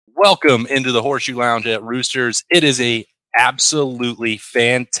Welcome into the Horseshoe Lounge at Roosters. It is a absolutely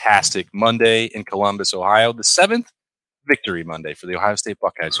fantastic Monday in Columbus, Ohio. The 7th victory Monday for the Ohio State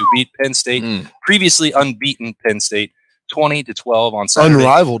Buckeyes, who beat Penn State, previously unbeaten Penn State, 20-12 on Saturday.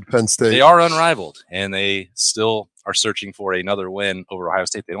 Unrivaled Penn State. They are unrivaled, and they still are searching for another win over Ohio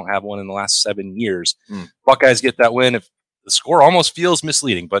State. They don't have one in the last 7 years. Buckeyes get that win. If the score almost feels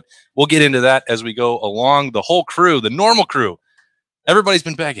misleading, but we'll get into that as we go along. The whole crew, the normal crew, everybody's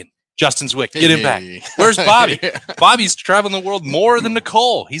been begging. Justin Zwick, get him back. Where's Bobby? Bobby's traveling the world more than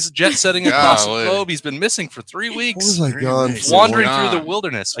Nicole. He's jet-setting across the globe. He's been missing for 3 weeks. What was I gone? Wandering through the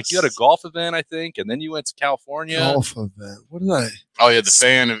wilderness. Like, you had a golf event, I think, and then you went to California. Golf event. What did I? Oh, you had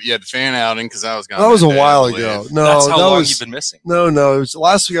the fan outing because I was gone. That was a while ago. No, that's how long you've been missing. No. It was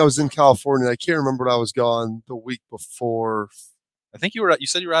last week. I was in California. I can't remember when I was gone the week before. I think you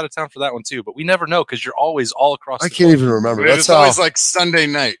said you were out of town for that one too, but we never know because you're always all across. I can't even remember. It's always like Sunday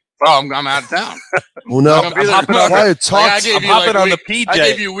night. Oh, I'm out of town. Well, no, I'm hopping on the PJ. I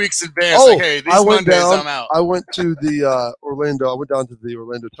gave you weeks in advance. Hey, these Mondays I'm out. I went to the Orlando. I went down to the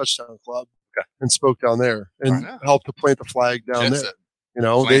Orlando Touchdown Club and spoke down there and helped to plant the flag down there. You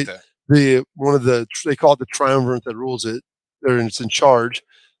know, they call it the triumvirate that rules it. It's in charge.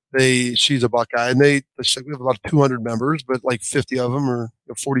 She's a Buckeye, and we have about 200 members, but like 50 of them are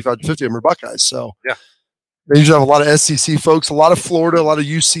 45 to 50 of them are Buckeyes. So yeah. They usually have a lot of SEC folks, a lot of Florida, a lot of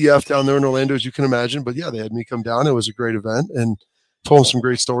UCF down there in Orlando, as you can imagine. But, yeah, they had me come down. It was a great event and told them some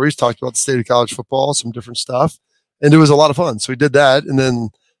great stories, talked about the state of college football, some different stuff. And it was a lot of fun. So we did that. And then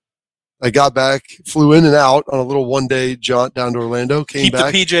I got back, flew in and out on a little one-day jaunt down to Orlando, came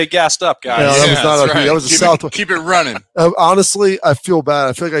back. Keep the PJ gassed up, guys. That was a Southwest. Keep it running. Honestly, I feel bad.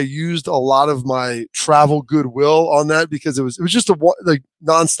 I feel like I used a lot of my travel goodwill on that because it was just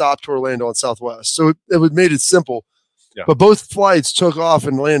nonstop to Orlando on Southwest. So it made it simple. Yeah. But both flights took off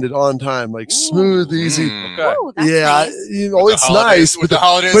and landed on time, like smooth, easy. Okay. Ooh, that's nice. It's nice. With the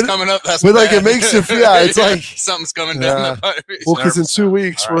holidays coming up, that's but like it makes you feel. Yeah, it's like something's coming down the pipe. Well, because in 2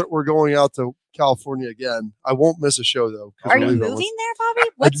 weeks we're going out to California again. I won't miss a show though. Are you moving there,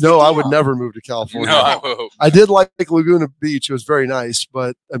 Bobby? No, I would never move to California. No, I hope. I did like Laguna Beach. It was very nice,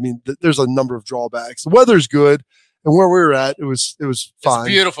 but I mean, there's a number of drawbacks. The weather's good, and where we were at, it was fine. It's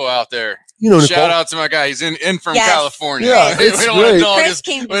beautiful out there. You know, shout out to my guy. He's in from California. Yeah, it's we don't great.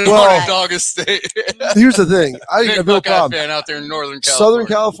 want to dog his state. Here's the thing. I have no problem. Fan out there in Northern California. Southern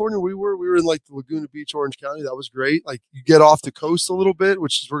California, we were in like the Laguna Beach, Orange County. That was great. Like you get off the coast a little bit,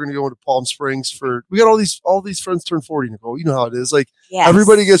 which is we're going to go into Palm Springs we got all these friends turn 40, Nicole. You know how it is. Like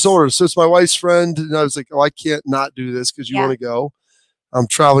everybody gets older. So it's my wife's friend. And I was like, I can't not do this because you want to go. I'm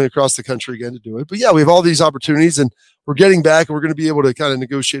traveling across the country again to do it. But yeah, we have all these opportunities and we're getting back and we're going to be able to kind of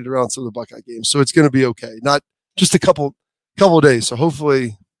negotiate around some of the Buckeye games. So it's going to be okay. Not just a couple of days. So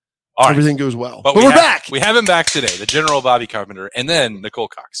hopefully everything goes well. But we're back. We have him back today, the General Bobby Carpenter, and then Nicole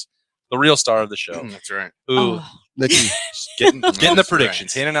Cox, the real star of the show. That's right. Who Nikki getting the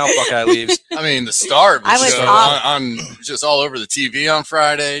predictions, handing out Buckeye leaves. I mean, the star of the show on just all over the TV on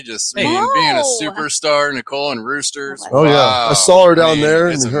Friday, just being a superstar, Nicole and Roosters. Oh, yeah. I saw her down there,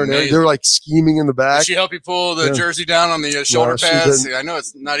 and they were like scheming in the back. Did she help you pull the jersey down on the shoulder pads? I know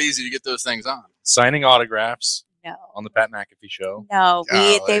it's not easy to get those things on. Signing autographs. No. On the Pat McAfee show. No,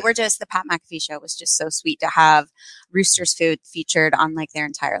 they were just the Pat McAfee show was just so sweet to have Roosters food featured on like their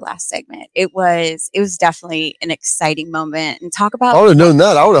entire last segment. It was definitely an exciting moment. And talk about I would have known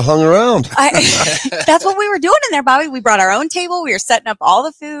that. I would have hung around. That's what we were doing in there, Bobby. We brought our own table. We were setting up all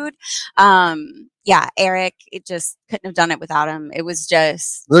the food. Eric, it just couldn't have done it without him. It was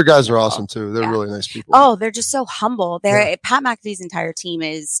just their guys are awesome too. They're really nice people. Oh, they're just so humble. Pat McAfee's entire team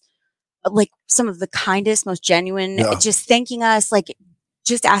is like some of the kindest, most genuine, just thanking us, like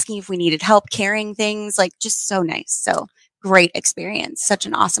just asking if we needed help carrying things, like just so nice. So great experience. Such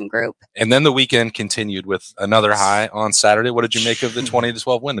an awesome group. And then the weekend continued with another high on Saturday. What did you make of the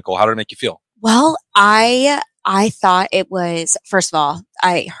 20-12 win, Nicole? How did it make you feel? Well, I thought it was, first of all,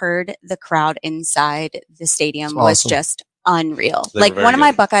 I heard the crowd inside the stadium was just unreal. Like one of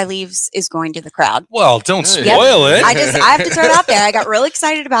my Buckeye leaves is going to the crowd. Well, don't spoil it. I have to throw it out there. I got real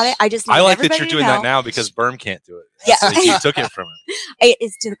excited about it. I like that you're doing that now because Berm can't do it. Yeah. So you took it from him. It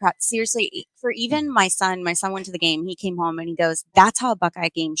is to the crowd. Seriously, for even my son went to the game. He came home and he goes, "That's how a Buckeye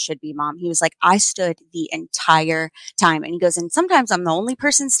game should be, Mom." He was like, "I stood the entire time." And he goes, "And sometimes I'm the only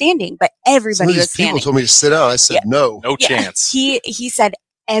person standing, but everybody was standing." People told me to sit out. I said, no chance. He said,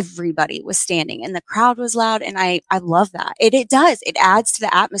 everybody was standing and the crowd was loud. And I love that. It does. It adds to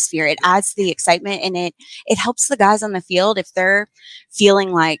the atmosphere. It adds to the excitement, and it helps the guys on the field if they're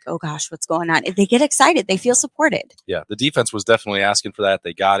feeling like, oh gosh, what's going on? If they get excited, they feel supported. Yeah, the defense was definitely asking for that.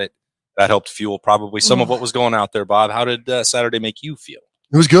 They got it. That helped fuel probably some of what was going out there. Bob, how did Saturday make you feel?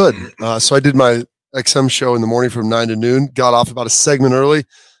 It was good. So I did my XM show in the morning from 9 to noon, got off about a segment early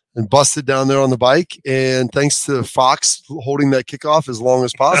and busted down there on the bike. And thanks to Fox holding that kickoff as long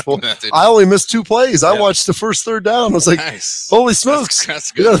as possible, I only missed 2 plays. I watched the first third down. I was like, holy smokes,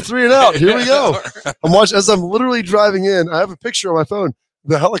 that's we got a 3 and out. Here we go. I'm watching as I'm literally driving in. I have a picture on my phone.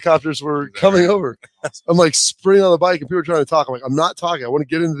 The helicopters were coming over. I'm like sprinting on the bike and people are trying to talk. I'm like, I'm not talking. I want to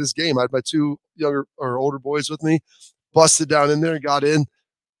get into this game. I had my 2 younger or older boys with me, busted down in there and got in.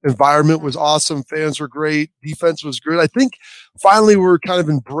 Environment was awesome. Fans were great. Defense was good. I think finally we're kind of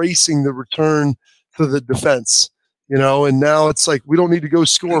embracing the return to the defense, and now it's like we don't need to go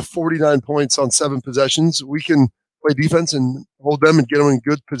score 49 points on 7 possessions. We can play defense and hold them and get them in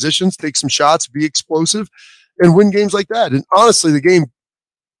good positions, take some shots, be explosive, and win games like that. And honestly, the game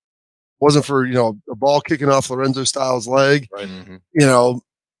wasn't for, a ball kicking off Lorenzo Styles' leg. Right. Mm-hmm.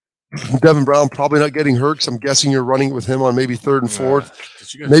 Devin Brown probably not getting hurt, because I'm guessing you're running with him on maybe 3rd and 4th.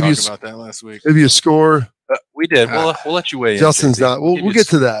 Did you guys talk about that last week? Maybe a score. We did. We'll let you weigh in. Justin's not. We'll get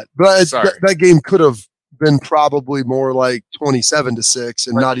to that. But that game could have been probably more like 27-6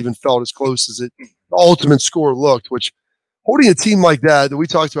 and not even felt as close as the ultimate score looked, which holding a team like that we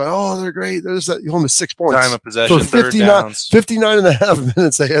talked about, oh, they're great. There's that almost 6 points. Time of possession, so 59 and a half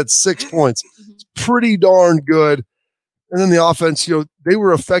minutes, they had 6 points. It's pretty darn good. And then the offense, they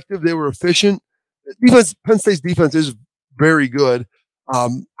were effective. They were efficient. Penn State's defense is very good.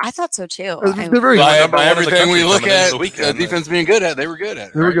 I thought so too. They're very good. By everything we look at, defense being good at, they were good at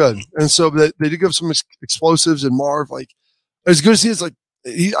it. They were good. And so they did give some explosives, and Marv, as good as he is,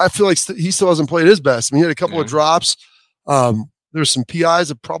 I feel like he still hasn't played his best. I mean, he had a couple of drops. There's some PIs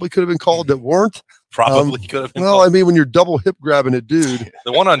that probably could have been called that weren't. Probably could have been called. I mean, when you're double hip grabbing a dude.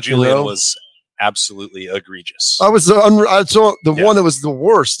 The one on Julian was absolutely egregious. I saw the one that was the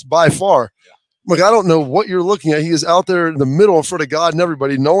worst by far. Yeah. I don't know what you're looking at. He is out there in the middle in front of God and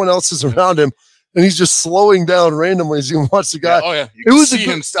everybody. No one else is around him, and he's just slowing down randomly as you watch the guy. You can see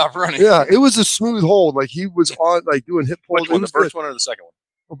him stop running. Yeah, it was a smooth hold. He was on doing hip pulls. Which one, the first one or the second one?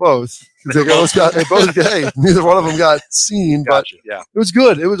 Well, both. They both. Hey, neither one of them got seen, but it was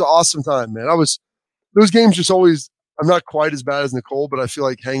good. It was an awesome time, man. Those games just always. I'm not quite as bad as Nicole, but I feel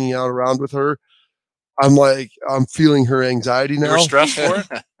like hanging out around with her. I'm feeling her anxiety now. You're stressed for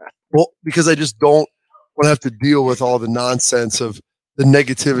it? Well, because I just don't want to have to deal with all the nonsense of the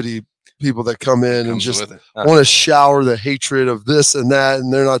negativity people that come in and just want to shower the hatred of this and that,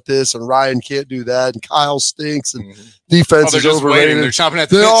 and they're not this, and Ryan can't do that, and Kyle stinks, and defense is overrated. They're chomping at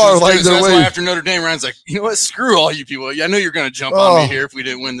the bit. That's why after Notre Dame, Ryan's like, you know what? Screw all you people. I know you're going to jump on me here if we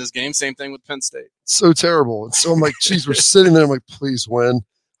didn't win this game. Same thing with Penn State. So terrible. And so I'm like, geez, we're sitting there. I'm like, please win.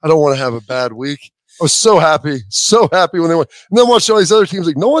 I don't want to have a bad week. I was so happy when they won. And then watch all these other teams.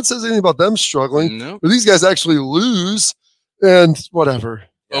 No one says anything about them struggling. Nope. But these guys actually lose, and whatever.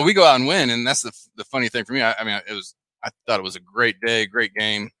 Well, we go out and win, and that's the funny thing for me. I thought it was a great day, great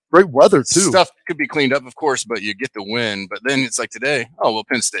game. Great weather, too. Stuff could be cleaned up, of course, but you get the win. But then it's like today,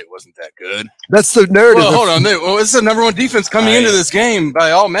 Penn State wasn't that good. That's the narrative. Well, hold on. It's the number one defense coming into this game.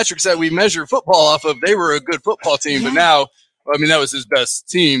 By all metrics that we measure football off of, they were a good football team. But now, that was his best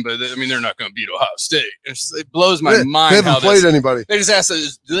team. But, they're not going to beat Ohio State. It blows my mind. They haven't played anybody. They just asked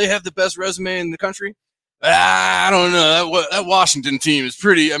us, do they have the best resume in the country? I don't know. That Washington team is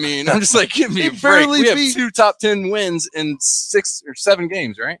pretty. I'm just like, give me a break. We have 2 top 10 wins in 6 or 7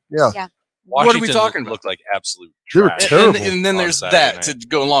 games, right? Yeah. What are we talking about? Looked like absolute trash. They were terrible. And then there's that to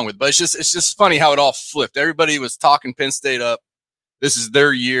go along with. But it's just funny how it all flipped. Everybody was talking Penn State up. This is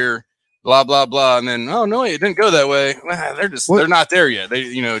their year. Blah blah blah. And then it didn't go that way. They're not there yet.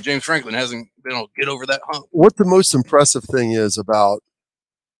 James Franklin hasn't been able to get over that hump. What the most impressive thing is about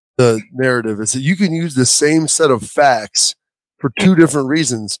the narrative is that you can use the same set of facts for 2 different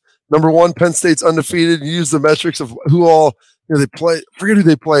reasons. Number one, Penn State's undefeated. You use the metrics of who all they play. Forget who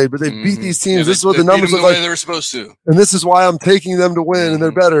they played, but they beat these teams. This is what the numbers look like. They were supposed to, and this is why I'm taking them to win, and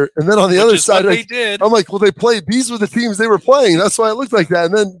they're better. And then on the other side, I'm like, well, they played. These were the teams they were playing. That's why it looked like that.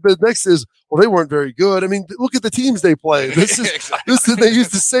 And then the next is, well, they weren't very good. Look at the teams they played. This is they use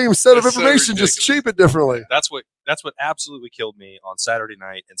the same set of information, just shape it differently. That's what absolutely killed me on Saturday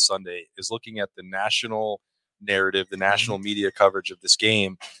night and Sunday is looking at the national narrative, the national media coverage of this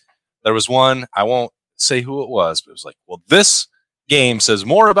game. There was one, I won't say who it was, but it was like, well, this game says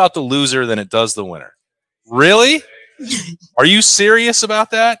more about the loser than it does the winner. Really? Are you serious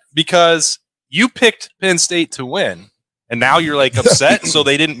about that? Because you picked Penn State to win, and now you're like upset so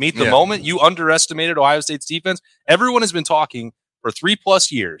they didn't meet the moment. You underestimated Ohio State's defense. Everyone has been talking for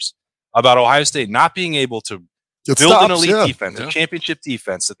 3+ years about Ohio State not being able to build an elite defense, a championship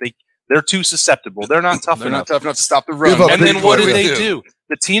defense, that they're too susceptible. They're not tough enough. They're not tough enough to stop the run. And then what did they do?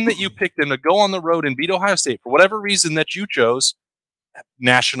 The team that you picked them to go on the road and beat Ohio State for whatever reason that you chose,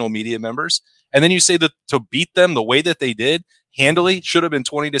 national media members, and then you say that to beat them the way that they did, handily, should have been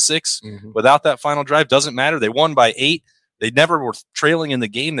 20-6 without that final drive. Doesn't matter. They won by 8. They never were trailing in the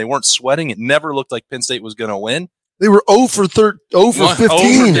game. They weren't sweating. It never looked like Penn State was going to win. They were 0 for 15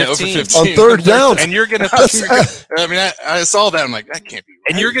 on third down. And you're going to I mean, I saw that. I'm like, that can't be right.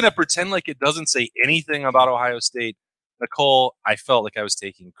 And you're going to pretend like it doesn't say anything about Ohio State. Nicole, I felt like I was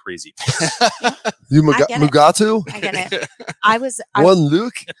taking crazy. You Mugatu? I get it. I was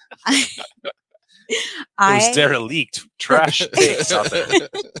Luke. Those derelict trash takes out there.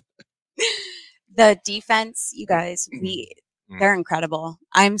 The defense, you guys, they're incredible.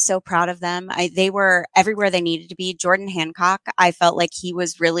 I'm so proud of them. They were everywhere they needed to be. Jordan Hancock, I felt like he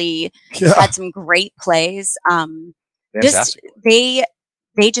was really had some great plays.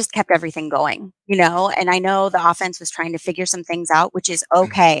 They just kept everything going, and I know the offense was trying to figure some things out, which is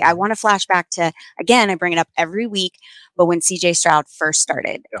okay. I want to flash back to, again, I bring it up every week, but when CJ Stroud first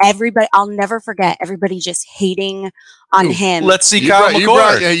started, everybody, I'll never forget, everybody just hating on him. Let's see Kyle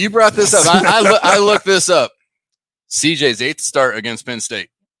McCord. You brought this up. I looked this up. CJ's 8th start against Penn State,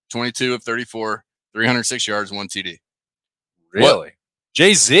 22 of 34, 306 yards, 1 TD. Really?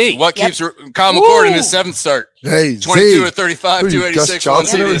 Jay-Z. What keeps Kyle McCord in his 7th start? 22 of 35, 286, 1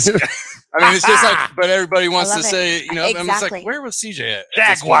 TD. I mean, it's just like, but everybody wants to say, exactly. It's like, where was CJ at?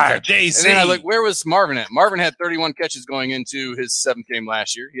 Jaguar, Jay-Z. And then I look, where was Marvin at? Marvin had 31 catches going into his 7th game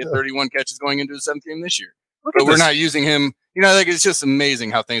last year. He had 31 catches going into his 7th game this year. But we're not using him. Like, it's just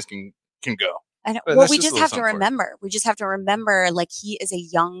amazing how things can go. I know. Well, we just have to remember. We just have to remember, like, he is a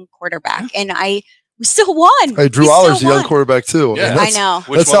young quarterback, and we still won. Hey, Drew Aller's a young quarterback too. Yeah, I know.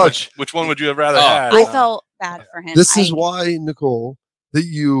 Which one would you have rather had? I felt bad for him. This is why, Nicole, that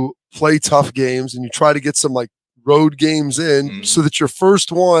you play tough games and you try to get some like road games in, so that your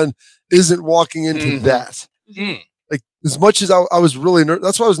first one isn't walking into that. Like, as much as I was really nervous,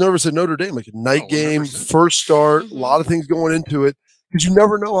 that's why I was nervous at Notre Dame. Like a night game, 100%. First start, a lot of things going into it. Because you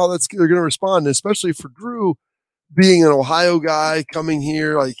never know how they're going to respond, and especially for Drew being an Ohio guy coming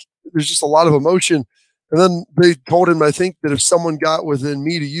here. Like, there's just a lot of emotion. And then they told him, I think, that if someone got within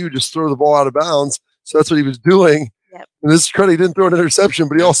me to you, just throw the ball out of bounds. So that's what he was doing. Yep. And this credit, he didn't throw an interception,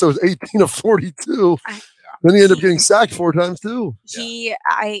 but he also was 18 of 42. Then he ended up getting sacked 4 times too.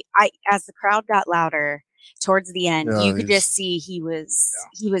 I as the crowd got louder towards the end, you could just see he was.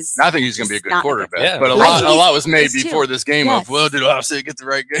 I think he's going to be a good quarterback, but a lot was made before this game of, well, did Ohio State get the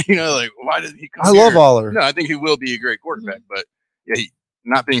right game? Like, why did he come here? Love Aller. No, I think he will be a great quarterback, but he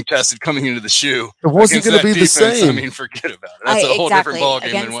not being tested coming into the shoe. It wasn't going to be defense, the same. I mean, forget about it. That's a whole different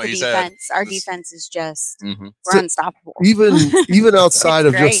ballgame than what he's had. Our defense is just we're unstoppable. Even outside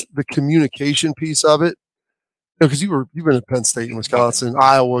of just the communication piece of it, because you've been at Penn State in Wisconsin,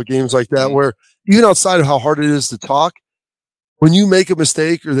 Iowa, games like that, where even outside of how hard it is to talk, when you make a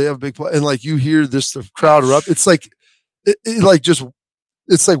mistake or they have a big play and like you hear this, the crowd erupt, it's like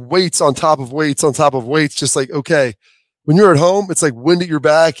it's like weights on top of weights on top of weights. Just like, okay, when you're at home, it's like wind at your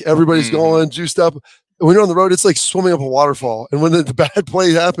back, everybody's going juiced up. And when you're on the road, it's like swimming up a waterfall. And when the bad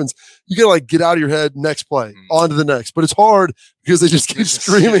play happens, you gotta like get out of your head, next play, on to the next. But it's hard because they just keep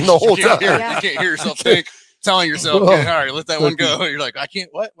screaming the whole time. You can't hear yourself think. Telling yourself, okay, all right, let that one go. You're like, I can't,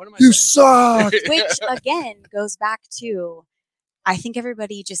 what am I saying? You suck. Which, again, goes back to, I think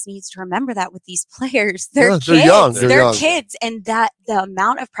everybody just needs to remember that with these players. They're kids. They're young. They're kids. And that the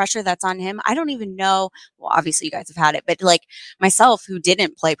amount of pressure that's on him, I don't even know. Well, obviously you guys have had it, but like myself who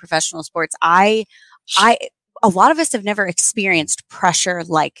didn't play professional sports, a lot of us have never experienced pressure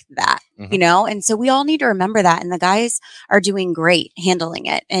like that, and so we all need to remember that. And the guys are doing great handling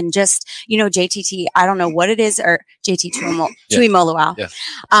it. And just, JTT, I don't know what it is, or JT Tuimoloau. Yeah.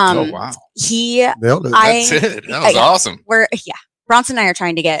 Wow. That's it. That was awesome. Bronson and I are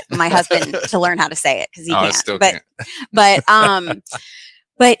trying to get my husband to learn how to say it because he can't. Still can't. Can't.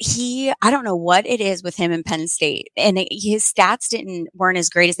 But I don't know what it is with him in Penn State, and his stats weren't as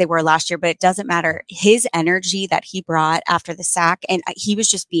great as they were last year, but it doesn't matter. His energy that he brought after the sack, and he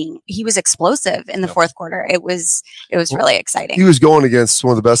was explosive in the fourth quarter. It was really exciting. He was going against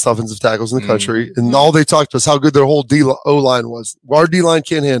one of the best offensive tackles in the country, and all they talked was how good their whole O-line was. Our D-line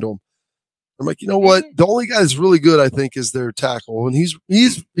can't handle him. I'm like, you know what? The only guy that's really good, I think, is their tackle, and he's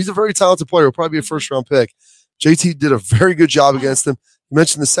a very talented player. He'll probably be a first-round pick. JT did a very good job against them. You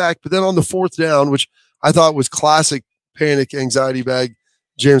mentioned the sack, but then on the 4th down, which I thought was classic panic anxiety bag,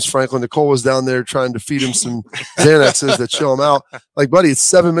 James Franklin. Nicole was down there trying to feed him some Xanaxes that chill him out. Like, buddy, it's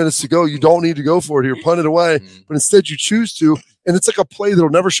 7 minutes to go. You don't need to go for it here. Punt it away. But instead you choose to. And it's like a play that'll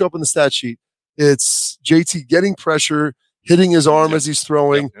never show up in the stat sheet. It's JT getting pressure, hitting his arm as he's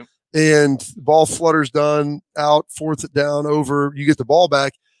throwing, and the ball flutters done, out, 4th down, over. You get the ball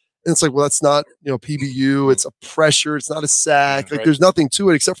back. And it's like, well, that's not, PBU. It's a pressure. It's not a sack. Like, there's nothing to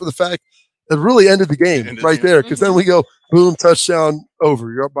it except for the fact that really ended the game there. Because then we go, boom, touchdown,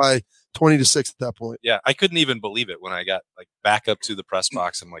 over. You're up by 20-6 at that point. Yeah, I couldn't even believe it when I got back up to the press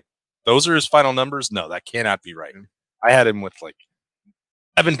box. I'm like, those are his final numbers? No, that cannot be right. I had him with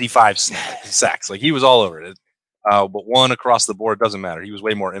 75 sacks. Like, he was all over it. But one across the board doesn't matter. He was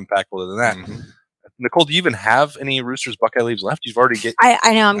way more impactful than that. Nicole, do you even have any Roosters Buckeye leaves left? You've already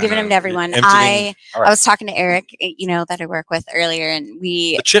I know. I'm giving them to everyone. I was talking to Eric, that I work with earlier, and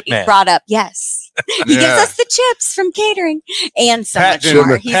we brought up, yes. He gives us the chips from catering and so much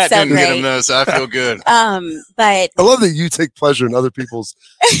more. He's Pat so didn't great. get him those, so I feel good. But I love that you take pleasure in other people's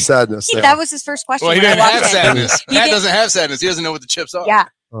sadness. That was his first question. Well, he didn't have sadness. Pat doesn't have sadness. He doesn't know what the chips are. Yeah.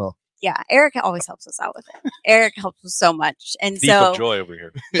 Oh. Yeah, Eric always helps us out with it. Eric helps us so much. And Deep of joy over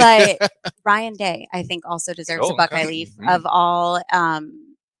here. But Ryan Day, I think, also deserves a Buckeye leaf of all.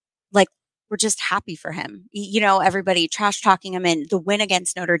 We're just happy for him. Everybody trash talking him in the win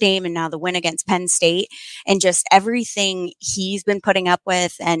against Notre Dame and now the win against Penn State and just everything he's been putting up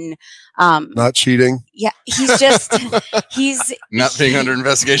with and not cheating. Yeah, he's not being under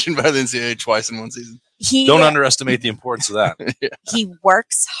investigation by the NCAA twice in one season. Don't underestimate the importance of that. He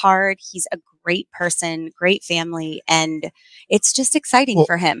works hard. He's a great person, great family, and it's just exciting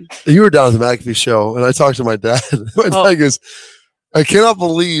for him. You were down at the McAfee show, and I talked to my dad. My dad goes, I cannot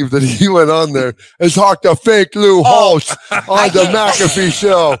believe that he went on there and talked to fake Lou Holtz on the McAfee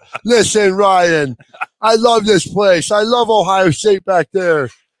show. Listen, Ryan, I love this place. I love Ohio State back there.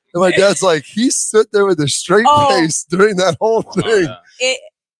 And my dad's like, he stood there with a straight face during that whole thing.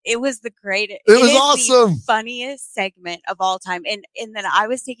 It was the greatest. It was awesome. The funniest segment of all time. And then I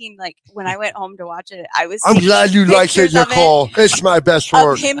was taking, when I went home to watch it, I'm glad you liked it, Nicole. It's my best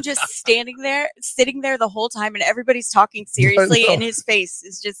work. Of him just sitting there the whole time, and everybody's talking seriously, and his face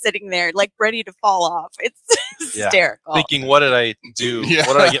is just sitting there, ready to fall off. It's hysterical. Thinking, what did I do? Yeah.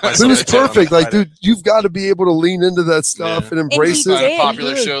 What did I get myself? It was perfect. Dude, you've got to be able to lean into that stuff and embrace it. A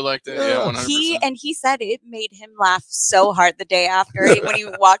popular show like that. Yeah, 100%. He said it made him laugh so hard the day after when he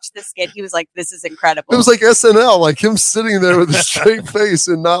watched the skit. He was like, "This is incredible." It was like SNL, him sitting there with a straight face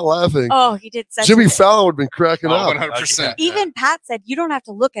and not laughing. Oh, he did such. Jimmy Fallon would have been cracking up. 100%. Even Pat said, "You don't have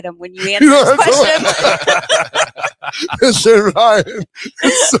to look at him when you answer his question." Listen, Ryan.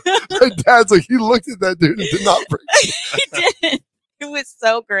 My dad's like, he looked at that dude and did not break. He did. It was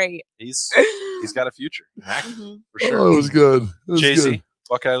so great. He's got a future. For sure. Oh, it was good. JC,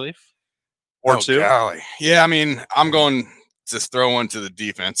 Buckeye leaf? Or two? Golly. Yeah, I'm going to throw one to the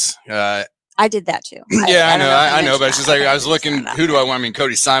defense. I did that too. I know, but it's just I was looking, who do I want?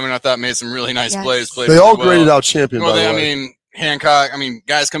 Cody Simon, I thought made some really nice plays. They all graded out champion, by the way. Hancock,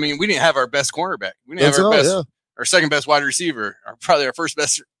 guys coming in. We didn't have our best cornerback. We didn't have our second best wide receiver, or probably our first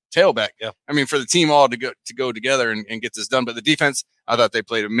best tailback. Yeah. For the team all to go together and get this done. But the defense, I thought they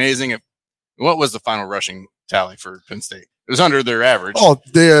played amazing. What was the final rushing tally for Penn State? It was under their average. Oh,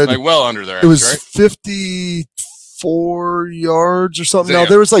 they had well under their average. It was right? 54 yards or something. Now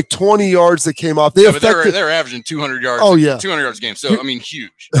there was 20 yards that came off. They were averaging 200 yards. Oh yeah, 200 yards a game. So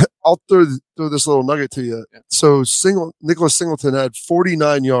huge. I'll throw this little nugget to you. Yeah. So Nicholas Singleton had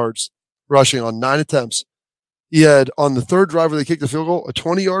 49 yards rushing on 9 attempts. He had, on the third drive where they kicked the field goal, a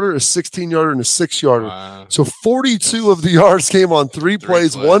 20-yarder, a 16-yarder, and a 6-yarder. Wow. So 42 of the yards came on three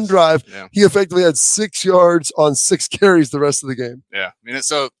plays, one drive. Yeah. He effectively had 6 yards on 6 carries the rest of the game. Yeah.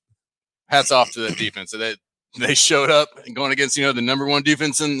 So hats off to the defense. So they showed up and going against, the number one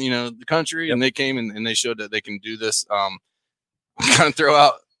defense in, the country. Yep. And they came and they showed that they can do this. Kind of throw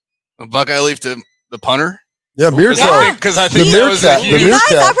out a Buckeye leaf to the punter. Yeah, Meerkat. Because I think that was a huge. Guys,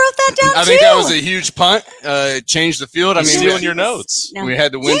 I wrote that down I think that was a huge punt. Changed the field. Stealing your notes. We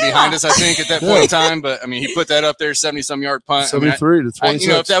had the wind behind us, I think, at that point in time. But he put that up there, 70-some yard punt. 73 to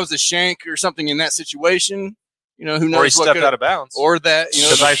 26. If that was a shank or something in that situation, who knows? Or he stepped out of bounds. Or that,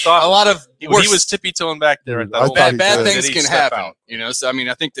 because I thought a lot of he was tippy-toeing back there. Bad things can happen. So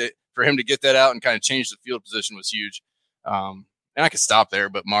I think that for him to get that out and kind of change the field position was huge. And I could stop there,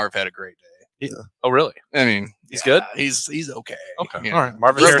 but Marv had a great day. Yeah. Oh, really? He's good. He's okay. Okay. All right.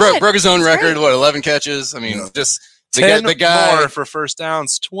 Marvin broke his own record. 11 catches. Just 10 the guy more for first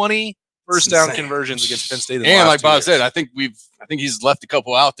downs. 20 first down conversions against Penn State. And like Bob said, I think he's left a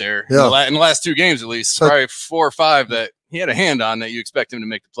couple out there in the last 2 games at least, probably 4 or 5 that he had a hand on that you expect him to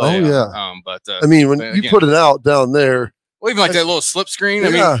make the play. Oh yeah. But I mean, when you put it out down there, well, even like that little slip screen. I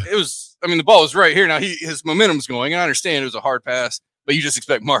mean, it was. I mean, the ball was right here. Now his momentum's going. I understand it was a hard pass, but you just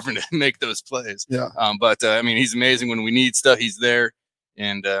expect Marvin to make those plays. Yeah. But I mean, he's amazing when we need stuff. He's there,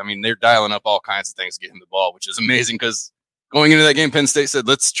 and I mean, they're dialing up all kinds of things to get him the ball, which is amazing because going into that game, Penn State said,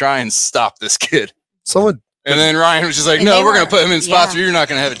 "Let's try and stop this kid." And then Ryan was just like, "No, we're going to put him in spots where you're not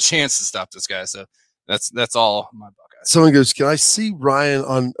going to have a chance to stop this guy." So that's all my Buckeyes. Someone goes, "Can I see Ryan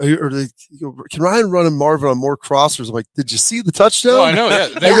on? Can Ryan run and Marvin on more crossers?" I'm like, "Did you see the touchdown?" Oh, I know. Yeah,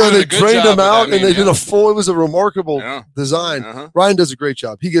 they trained him out, and they did a full. It was a remarkable design. Ryan does a great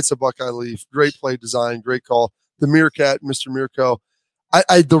job. He gets a Buckeye leaf. Great play design. Great call. The Meerkat, Mr. Mirko.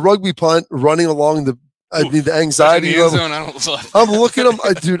 The rugby punt running along the. I mean, the anxiety level. I'm looking at him,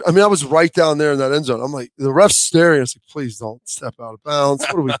 dude. I mean, I was right down there in that end zone. I'm like, the ref's staring. I was like, please don't step out of bounds.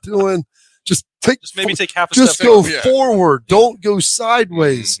 What are we doing? Just maybe take half a step. Just go forward. Yeah. Don't go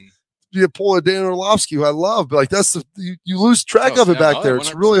sideways. You pull a Dan Orlovsky, who I love, but like that's you lose track of it back there.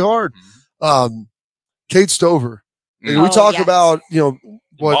 It's really hard. Kate Stover. We talk about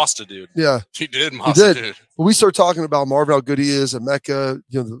what Mosta dude. Yeah, he did. Mosta dude. But we start talking about Marvin, how good he is, and Mecca.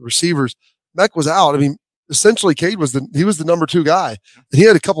 The receivers. Mech was out. I mean, essentially, Cade was the number 2 guy, and he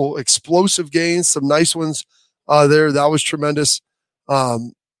had a couple explosive gains, some nice ones there. That was tremendous.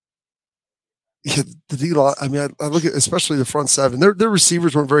 The D-line. I mean, I look at especially the front 7. Their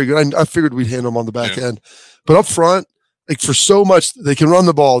receivers weren't very good. I figured we'd handle them on the back end, but up front, like for so much, they can run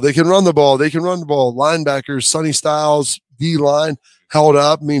the ball. They can run the ball. Linebackers, Sonny Styles, D-line held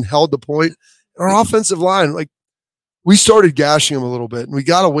up. I mean, held the point. Our offensive line, like. We started gashing them a little bit, and we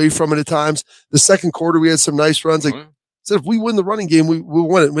got away from it at times. The second quarter, we had some nice runs. Like, said if we win the running game, we'll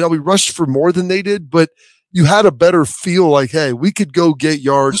win it. We rushed for more than they did, but you had a better feel like, hey, we could go get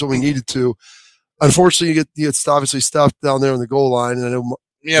yards when we needed to. Unfortunately, you get obviously stuffed down there on the goal line. And I know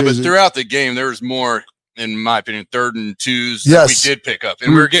but throughout the game, there was more, in my opinion, 3rd and 2s that we did pick up.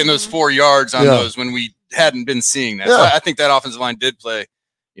 And we were getting those 4 yards on those when we hadn't been seeing that. So I think that offensive line did play.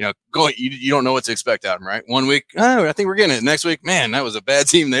 You don't know what to expect out of them, right? 1 week, I think we're getting it. Next week, man, that was a bad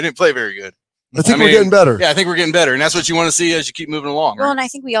team. They didn't play very good. I think we're getting better. Yeah, I think we're getting better, and that's what you want to see as you keep moving along. Well, right? and I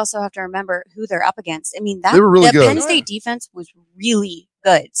think we also have to remember who they're up against. I mean, they were really good. Penn State defense was really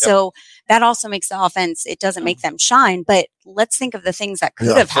good, so that also makes the offense. It doesn't make them shine, but let's think of the things that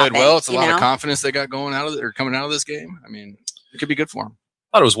could have happened. Well, it's a lot of confidence they got going out of it or coming out of this game. I mean, it could be good for them.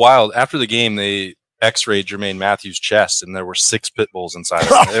 I thought it was wild. After the game, they X-rayed Jermaine Matthews' chest, and there were 6 pit bulls inside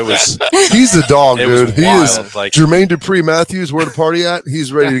of him. It was. He's a dog, dude. He is like Jermaine Dupree Matthews. Where the party at?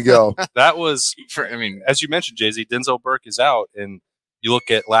 He's ready to go. That was. As you mentioned, Jay-Z, Denzel Burke is out, and you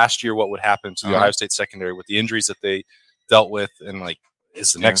look at last year, what would happen to the Ohio State secondary with the injuries that they dealt with, and like,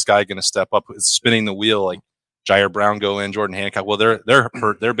 is the next guy going to step up? Is spinning the wheel like Jair Brown go in, Jordan Hancock? Well, they're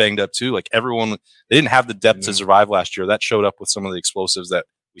hurt, they're banged up too. Like everyone, they didn't have the depth to survive last year. That showed up with some of the explosives that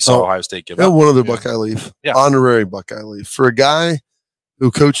we saw Ohio State give up. One other Buckeye leaf, honorary Buckeye leaf for a guy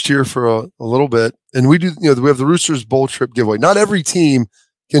who coached here for a little bit, and we do. We have the Roosters Bowl trip giveaway. Not every team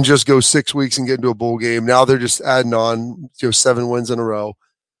can just go 6 weeks and get into a bowl game. Now they're just adding on 7 wins in a row,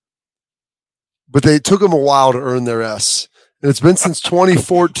 but they took them a while to earn their S, and it's been since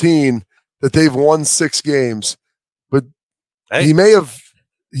 2014 that they've won 6 games. But he may have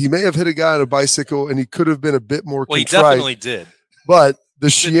hit a guy on a bicycle, and he could have been a bit more. Well, contrite, he definitely did, but. The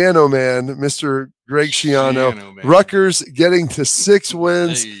Schiano man, Mr. Greg Schiano, Rutgers getting to 6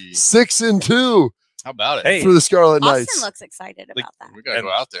 wins, 6-2. How about it? For the Scarlet Knights. Austin looks excited about that. We got to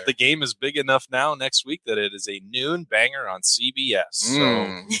go out there. The game is big enough now next week that it is a noon banger on CBS.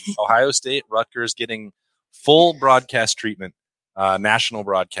 So Ohio State, Rutgers getting full broadcast treatment, national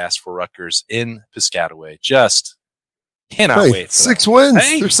broadcast for Rutgers in Piscataway. Just cannot wait. 6 wins.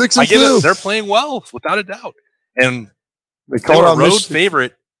 They're 6-2. They're playing well, without a doubt. And they were a road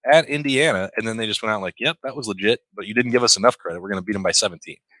favorite at Indiana, and then they just went out like, yep, that was legit, but you didn't give us enough credit. We're going to beat them by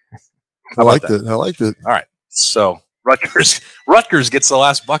 17. I liked it. All right. So Rutgers gets the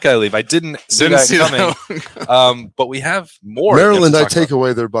last Buckeye leave. I didn't see that coming. But we have more. Maryland, I take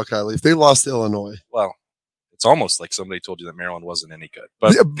away their Buckeye leave. They lost to Illinois. Well, it's almost like somebody told you that Maryland wasn't any good.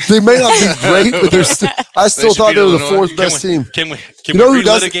 But they may not be great, but I still thought they were the 4th best team. Can we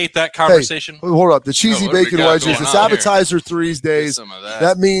relitigate that conversation? Hey, hold up. The cheesy bacon wedges. It's appetizer threes days.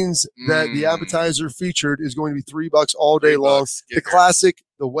 That means that the appetizer featured is going to be $3 all day long. The classic,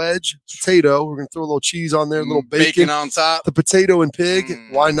 the wedge, potato. We're going to throw a little cheese on there, a little bacon on top. The potato and pig.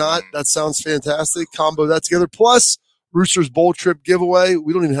 Why not? That sounds fantastic. Combo that together. Plus, Roosters Bowl trip giveaway.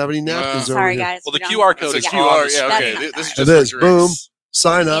 We don't even have any napkins over sorry, here. guys. Well, the QR code is QR. Yeah, okay. This is just it is. Boom.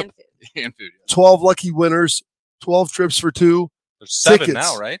 Sign up. And food. 12 lucky winners. 12 trips for 2. There's 7 tickets.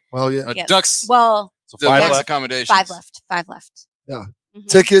 now, right? Well, yeah. Yes. Ducks. Well, So 5 left. Accommodations. 5 left. Yeah. Mhm.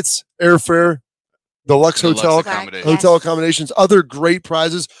 Tickets, airfare, deluxe hotel accommodations, other great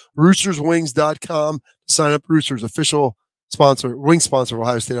prizes. Roosterswings.com. Sign up. Roosters official sponsor, wing sponsor of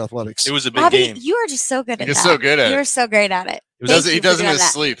Ohio State Athletics. It was a big Bobby, game. you are just so good at He's that. so good at it. You're so great at it. He does it in his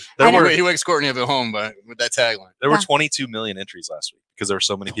sleep. He wakes Courtney up at home with that tagline. There were 22 million entries last week because there were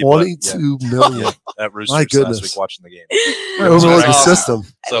so many people 22 million. at Roosters My goodness. last week watching the game. Overload the system.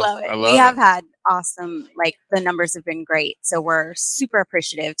 I love it. We have had awesome, the numbers have been great. So we're super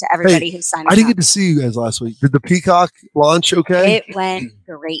appreciative to everybody who's signed up. I didn't get to see you guys last week. Did the Peacock launch okay? It went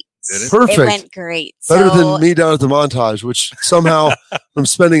great. Perfect. It went great. Better than me down at the Montage, which somehow I'm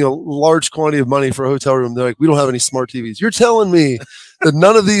spending a large quantity of money for a hotel room. They're like, we don't have any smart TVs. You're telling me that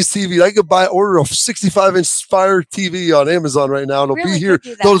none of these TVs, I could order a 65-inch Fire TV on Amazon right now, and it'll be here.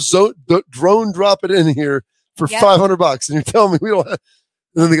 They'll drone drop it in here for $500, and you're telling me we don't have.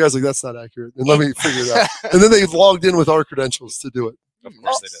 And then the guy's like, that's not accurate. And let me figure it out. And then they logged in with our credentials to do it. Of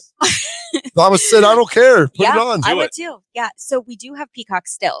course they did. I said, I don't care. Put it on. I would too. Yeah. So we do have Peacock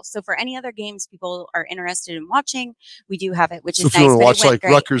still. So for any other games people are interested in watching, we do have it, which is if nice. you want to watch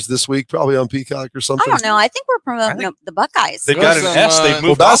great. Rutgers this week, probably on Peacock or something. I don't know. I think we're promoting the Buckeyes. They've got an S. They've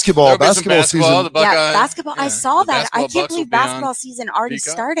moved basketball season. The Buckeyes. Yeah, basketball. I saw that. I can't believe basketball on season already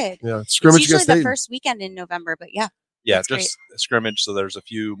started. Yeah, scrimmage it's usually against the Dayton. first weekend in November, but yeah. Yeah, That's just a scrimmage. So there's a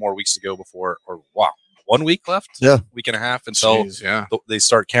few more weeks to go before, 1 week left. Yeah, week and a half until they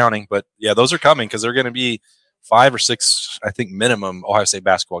start counting. But yeah, those are coming because they're going to be 5 or 6, I think, minimum Ohio State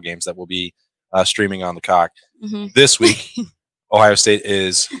basketball games that will be streaming on the Cock this week. Ohio State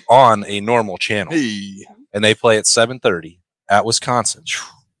is on a normal channel, and they play at 7:30 at Wisconsin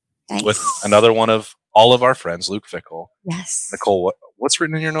with another one of all of our friends, Luke Fickell. Yes, Nicole, what's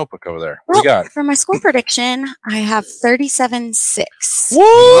written in your notebook over there? Well, what you got? For my score prediction, I have 37-6.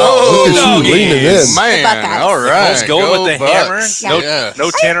 Whoa! Leaning in. Man, all right. Nicole's going with the Bucks. hammer. No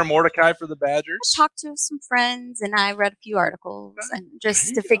Tanner Mordecai for the Badgers. I talked to some friends and I read a few articles and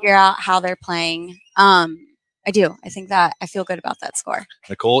just to figure out how they're playing. I do. I think that I feel good about that score.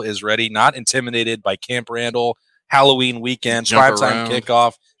 Nicole is ready, not intimidated by Camp Randall, Halloween weekend, Jump primetime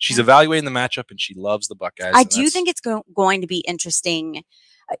kickoff. She's evaluating the matchup, and she loves the Buckeyes. I do think it's going to be interesting.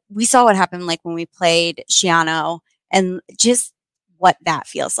 We saw what happened when we played Shiano and just what that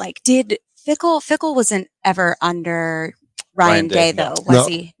feels like. Did Fickell wasn't ever under Ryan Day, though, was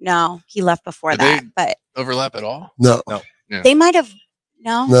he? No, he left before that. But overlap at all? No. Yeah. They might have.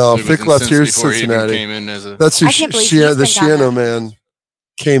 No. Fick left here Cincinnati. That's who the Shiano man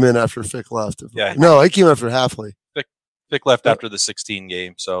came in after Fick left. Yeah. No, he came after Halfley. Fick left after the 16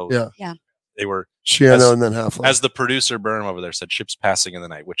 game, so yeah. They were Shiano and then Halfley. As the producer Burnham over there said, ships passing in the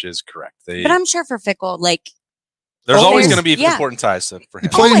night, which is correct. But I'm sure for Fickell, there's always going to be important ties for him. He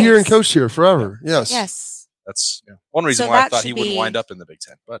played here and coached here forever. Yes. That's one reason why I thought he wouldn't wind up in the Big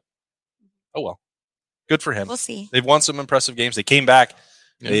Ten. But oh well, good for him. We'll see. They've won some impressive games. They came back.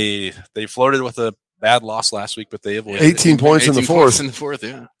 Yeah. They flirted with a bad loss last week, but they avoided 18 points in the fourth.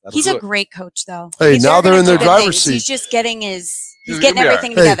 Yeah. He's a great coach, though. Hey, now they're in their driver's seat. He's just getting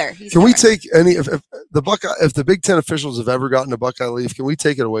everything together. Can we take any if the Big Ten officials have ever gotten a Buckeye leaf? Can we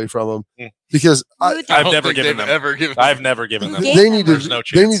take it away from them? Because I've never given them. I've never given them. They need to.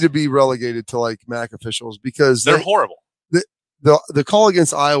 They need to be relegated to MAC officials because they're horrible. The call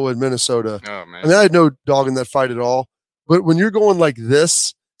against Iowa and Minnesota. Oh man! I mean, I had no dog in that fight at all. But when you're going like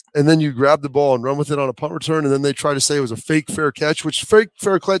this, and then you grab the ball and run with it on a punt return, and then they try to say it was a fake fair catch, which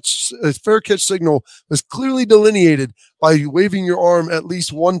fair catch signal was clearly delineated by waving your arm at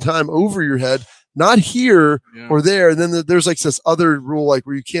least one time over your head, not here or there. And then there's this other rule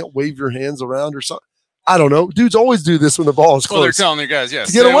where you can't wave your hands around or something. I don't know. Dudes always do this when the ball is close. Well, they're telling their guys,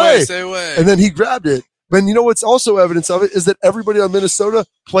 to get away. Stay away. And then he grabbed it. But you know what's also evidence of it is that everybody on Minnesota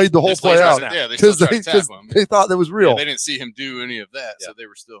played the whole play out because they thought that was real. Yeah, they didn't see him do any of that, so they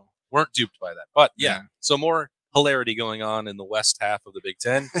weren't duped by that. But so more hilarity going on in the west half of the Big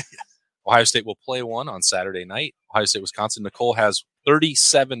Ten. Ohio State will play one on Saturday night. Ohio State, Wisconsin. Nicole has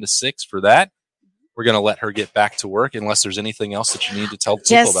 37-6 for that. We're going to let her get back to work unless there's anything else that you need to tell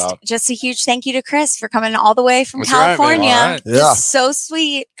people about. Just a huge thank you to Chris for coming all the way from California. Right, yeah. So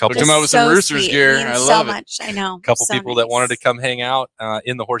sweet. Come out with some Roosters gear. I love so it. much. I know. A couple people that wanted to come hang out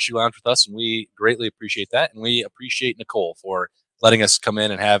in the Horseshoe Lounge with us, and we greatly appreciate that. And we appreciate Nicole for letting us come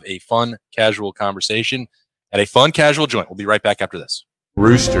in and have a fun, casual conversation at a fun, casual joint. We'll be right back after this.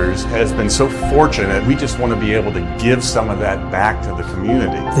 Roosters has been so fortunate. We just want to be able to give some of that back to the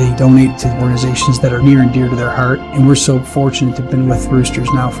community. They donate to organizations that are near and dear to their heart, and we're so fortunate to have been with Roosters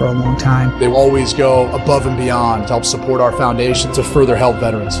now for a long time. They always go above and beyond to help support our foundation to further help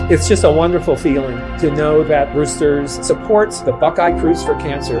veterans. It's just a wonderful feeling to know that Roosters supports the Buckeye Cruise for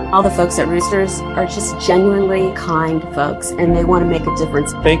Cancer. All the folks at Roosters are just genuinely kind folks, and they want to make a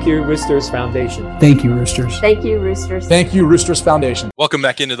difference. Thank you, Roosters Foundation. Thank you, Roosters. Thank you, Roosters. Thank you, Roosters Foundation. Welcome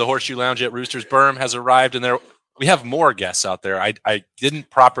back into the Horseshoe Lounge at Roosters. Berm has arrived, and we have more guests out there. I didn't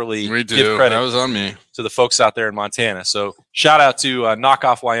properly give credit that was on me. to the folks out there in Montana. So shout out to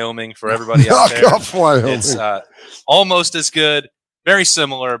Knockoff Wyoming for everybody out there. Knockoff Wyoming. It's almost as good, very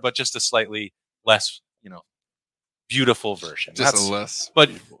similar, but just a slightly less, beautiful version.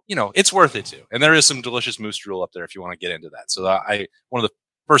 But it's worth it too. And there is some delicious moose drool up there if you want to get into that. So one of the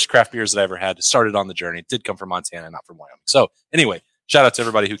first craft beers that I ever had started on the journey. It did come from Montana, not from Wyoming. So anyway, shout out to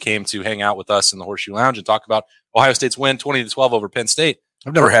everybody who came to hang out with us in the Horseshoe Lounge and talk about Ohio State's win 20-12 over Penn State.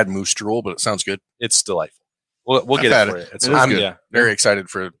 I've never had moose drool, but it sounds good. It's delightful. We'll get it for you. I'm very excited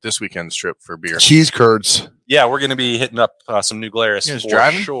for this weekend's trip for beer. Cheese curds. Yeah, we're going to be hitting up some New Glarus for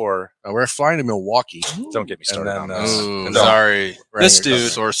driving? Sure. We're flying to Milwaukee. Don't get me started on this. Sorry. This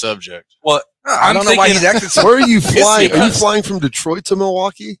dude. Sore subject. Well, I don't know why he's acting so. Where are you flying? Are you flying from Detroit to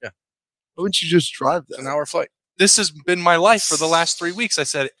Milwaukee? Yeah. Why wouldn't you just drive that? It's an hour flight. This has been my life for the last 3 weeks. I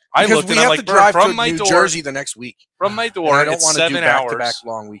said, I Because looked we and I'm have like, to drive from to my New door, Jersey the next week. From my And door, I don't it's want to do 7 back-to-back hours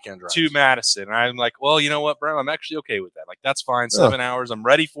long weekend drives. to Madison. And I'm like, well, you know what, bro? I'm actually okay with that. Like, that's fine. 7 hours. I'm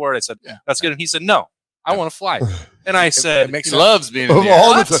ready for it. I said, that's good. And he said, no, I want to fly. And I said, it makes He sense. loves being in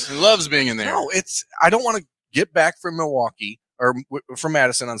there. He loves being in there. No, I don't want to get back from Milwaukee or from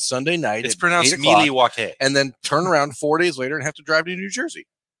Madison on Sunday night. it's at pronounced 8 o'clock, Milwaukee. and then turn around 4 days later and have to drive to New Jersey.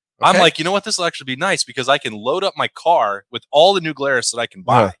 I'm like, you know what? This will actually be nice because I can load up my car with all the New Glarus that I can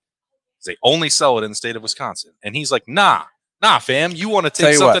buy. Yeah. They only sell it in the state of Wisconsin. And he's like, nah, fam. You want to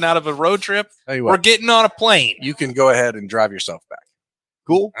take something out of a road trip? We're getting on a plane. You can go ahead and drive yourself back.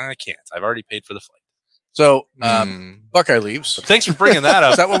 Cool. I can't. I've already paid for the flight. So Buckeye leaves. But thanks for bringing that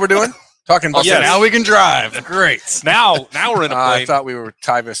up. Is that what we're doing? Talking about now we can drive. Great. Now we're in a plane. I thought we were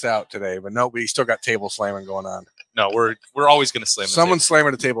tie this out today, but no, we still got table slamming going on. No, we're always going to slam. Someone's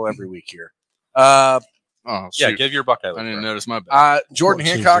slamming the table every week here. Give your Buckeye. I didn't notice my bad. Jordan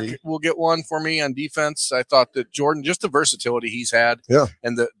Hancock will get one for me on defense. I thought that Jordan, just the versatility he's had,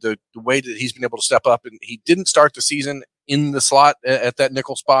 and the way that he's been able to step up, and he didn't start the season in the slot at that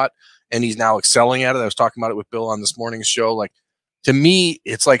nickel spot, and he's now excelling at it. I was talking about it with Bill on this morning's show. Like, to me,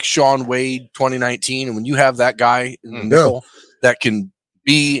 it's like Sean Wade 2019, and when you have that guy in the nickel that can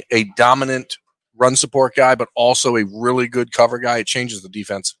be a dominant run support guy, but also a really good cover guy, it changes the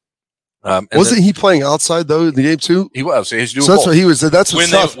defense. Wasn't he playing outside though in the game too? He was. So he's doing that's both. what he was. That's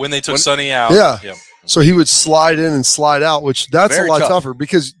what's when they took Sonny out. Yeah. So he would slide in and slide out, which that's Very a lot tough. tougher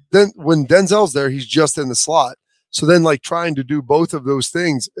because then when Denzel's there, he's just in the slot. So then, like trying to do both of those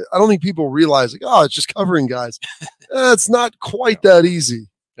things, I don't think people realize like, oh, it's just covering guys. It's not quite that easy.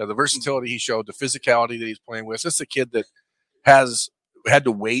 Yeah, the versatility he showed, the physicality that he's playing with. This is a kid that has had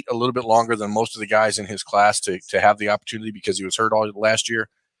to wait a little bit longer than most of the guys in his class to have the opportunity because he was hurt all last year.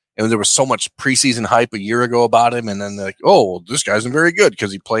 And there was so much preseason hype a year ago about him. And then they're like, oh, well, this guy's been very good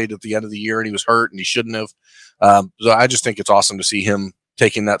because he played at the end of the year and he was hurt and he shouldn't have. So I just think it's awesome to see him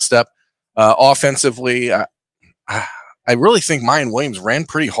taking that step. Offensively, I really think Mayan Williams ran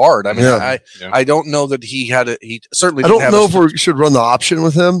pretty hard. I mean, I don't know that he certainly didn't I don't know if we should run the option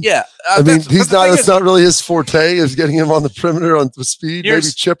with him. Yeah. I mean, it's not really his forte is getting him on the perimeter on the speed. Maybe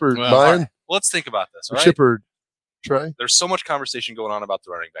Chipper, Mayan. Right. Let's think about this. All right? Chipper, Trey. There's so much conversation going on about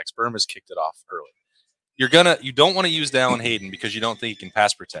the running backs. Burma's kicked it off early. You don't want to use Dallin Hayden because you don't think he can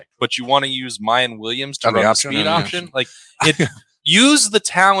pass protect, but you want to use Mayan Williams to run the speed option. Like use the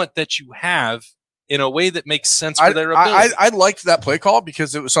talent that you have in a way that makes sense for their ability. I liked that play call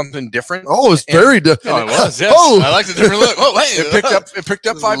because it was something different. Oh, it was very different. Oh, it was. Yes. I liked the different look. Oh, hey, it picked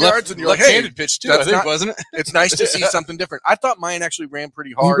up 5 yards, and you're like, hey, left-handed pitch too. I think, wasn't it? It's nice to see something different. I thought Mayan actually ran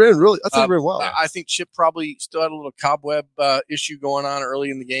pretty hard. He ran really. I thought he ran well. I think Chip probably still had a little cobweb issue going on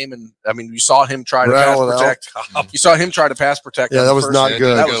early in the game, and I mean, you saw him try to pass protect. You saw him try to pass protect. Yeah, that was not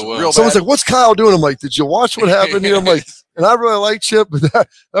good. That was real. Someone's like, "What's Kyle doing?" I'm like, "Did you watch what happened here?" I'm like, and I really like Chip, but that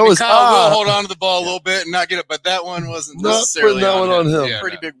was Kyle will hold on to the ball a little bit and not get it, but that one wasn't necessarily on him. Yeah,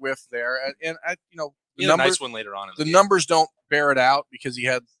 pretty big whiff there, and he had a nice one later on. The numbers don't bear it out because he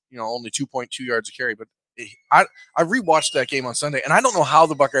had only 2.2 yards of carry, but I rewatched that game on Sunday, and I don't know how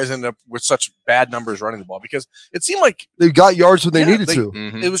the Buckeyes ended up with such bad numbers running the ball because it seemed like they got yards when they needed to.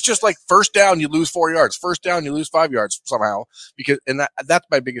 It was just like first down, you lose 4 yards. First down, you lose 5 yards somehow. That's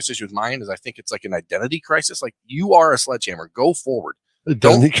my biggest issue with mine is I think it's like an identity crisis. Like you are a sledgehammer. Go forward.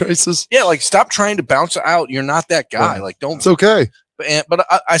 Identity crisis? Yeah, like stop trying to bounce out. You're not that guy. Yeah. Like don't. It's okay. But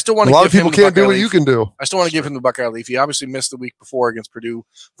I still want to. A lot of people can't do what you can do. I still want to give him the Buckeye leaf. He obviously missed the week before against Purdue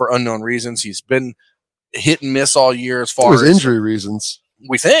for unknown reasons. He's been hit and miss all year as far as injury reasons.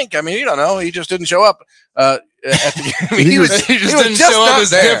 We think. I mean, you don't know. He just didn't show up. At the, I mean, he just didn't show up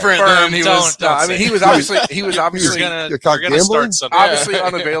as different than he was. No, I mean, he was obviously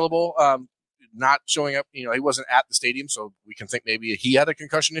unavailable. Not showing up. You know, he wasn't at the stadium, so we can think maybe he had a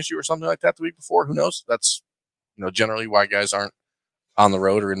concussion issue or something like that the week before. Who knows? That's generally why guys aren't on the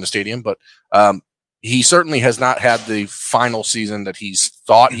road or in the stadium, but he certainly has not had the final season that he's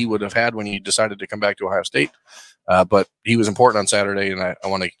thought he would have had when he decided to come back to Ohio State. But he was important on Saturday, and I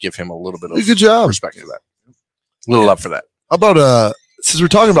want to give him a little bit of good job. Respect for that. A little love for that. How about since we're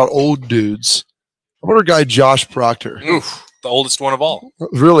talking about old dudes, how about our guy Josh Proctor? Oof, the oldest one of all.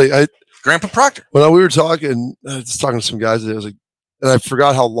 Really, Grandpa Proctor. When we were talking, I was talking to some guys today, I was like, and I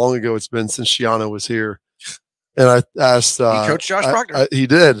forgot how long ago it's been since Shiano was here. And I asked, he coached Josh Proctor. He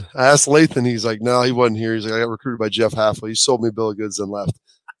did. I asked Lathan. He's like, no, he wasn't here. He's like, I got recruited by Jeff Halfley. He sold me a bill of goods and left.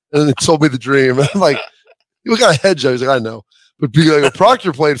 And then he told me the dream. And I'm like, you got a head job. He's like, I know. But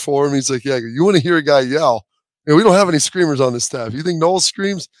Proctor played for him. He's like, yeah, you want to hear a guy yell? We don't have any screamers on this staff. You think Noel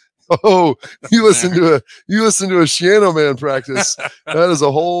screams? Oh, you listen to a Shiano man practice. That is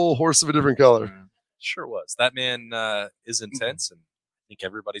a whole horse of a different color. Sure was. That man is intense, and I think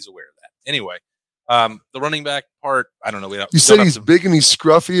everybody's aware of that. Anyway. The running back part, I don't know. You said he's big and he's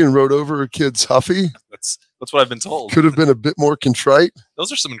scruffy and rode over a kid's huffy. That's what I've been told. Could have been a bit more contrite. Those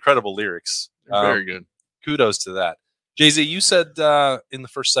are some incredible lyrics. Very good. Kudos to that. Jay-Z, you said in the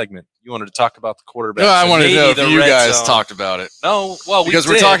first segment you wanted to talk about the quarterback. No, I wanted to know if you guys talked about it. No, well, because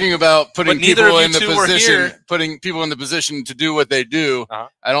we're talking about putting people in the position to do what they do. Uh-huh.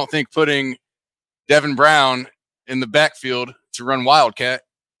 I don't think putting Devin Brown in the backfield to run Wildcat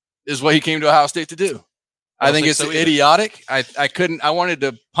is what he came to Ohio State to do. I think it's idiotic. I wanted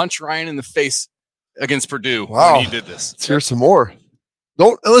to punch Ryan in the face against Purdue when he did this. Let's hear some more.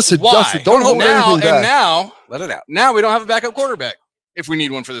 Don't listen, Justin. Don't hold anything back. And now, let it out. Now we don't have a backup quarterback if we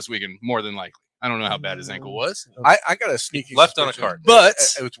need one for this weekend, more than likely. I don't know how bad his ankle was. I got a sneaky left on a card, but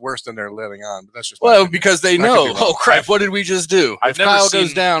it's worse than they're letting on. But that's just because they know. Oh crap! What did we just do? If Kyle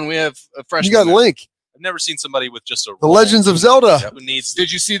goes down, we have a freshman. You got Link. I've never seen somebody with just a The Legends of Zelda. Who needs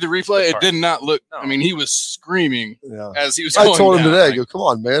Did you see the replay? It did not look. No. I mean, he was screaming as he was. I told him today. I go, come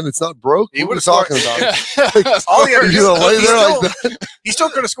on, man, it's not broke. What are we talking about? All he had to do lay there like that. He still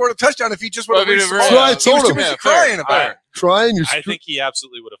could have scored a touchdown if he just would have. That's what I told him. Crying about it. Crying. I think he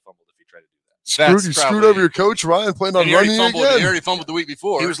absolutely would have fumbled if he tried to do that. You screwed over your coach, Ryan, playing on running again. He already fumbled the week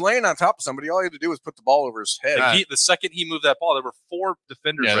before. He was laying on top of somebody. All he had to do was put the ball over his head. The second he moved that ball, there were 4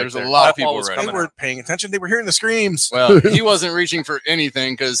 defenders. Yeah, there's a lot of people. They weren't paying attention. They were hearing the screams. Well, he wasn't reaching for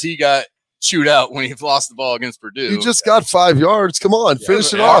anything because he got chewed out when he lost the ball against Purdue. He just got 5 yards. Come on,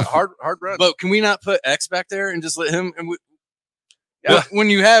 finish it off. Hard run. But can we not put X back there and just let him? When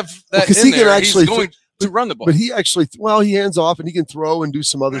you have that, because he can actually he's going to run the ball. But he he hands off and he can throw and do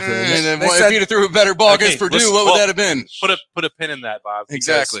some other things. And then if he'd have threw a better ball against Purdue, what would that have been? Put a pin in that, Bob.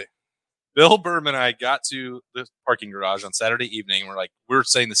 Exactly. Bill Burm and I got to the parking garage on Saturday evening. And we're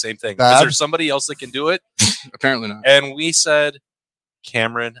saying the same thing. Bad. Is there somebody else that can do it? Apparently not. And we said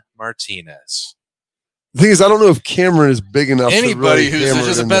Cameron Martinez. The thing is, I don't know if Cameron is big enough. Anybody to really who's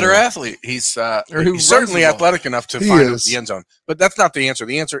just a better athlete. He's certainly athletic enough to find the end zone. But that's not the answer.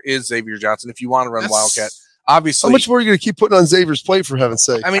 The answer is Xavier Johnson. If you want to run Wildcat, obviously. How much more are you going to keep putting on Xavier's plate, for heaven's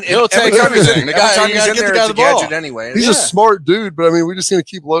sake? I mean, he'll take everything. The guy, you got to get the guy the ball. Gadget anyway. He's a smart dude, but I mean, we're just going to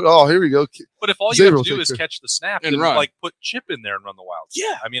keep loading. Oh, here we go. But if all you have to do is catch the snap and run, put Chip in there and run the wild.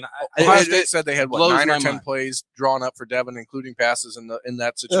 Yeah, I mean, Ohio State said they had 9 or 10 plays drawn up for Devin, including passes in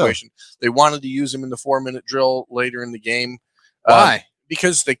that situation. Yeah. They wanted to use him in the 4-minute drill later in the game. Why?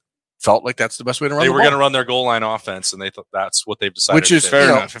 Because they felt like that's the best way to run. They the were ball. going to run their goal line offense, and they thought that's what they've decided. Which is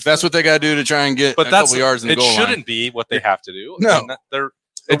fair enough. If that's what they got to do to try and get a couple yards in the goal line, it shouldn't be what they have to do. No, I mean, they're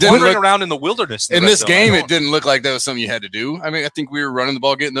wandering around in the wilderness. In this game, it didn't look like that was something you had to do. I mean, I think we were running the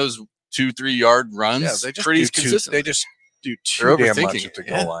ball, getting those 2-3 yard runs. Yeah, they just pretty consistent. They just do too damn much at the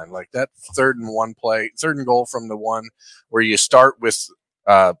goal line. Like that 3rd and goal from the one where you start with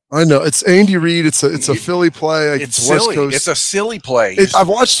I know it's Andy Reid. It's a Philly play. It's silly. West Coast. It's a silly play. I've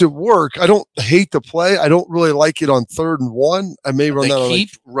watched it work. I don't hate the play. I don't really like it on 3rd and 1. I may run that. They keep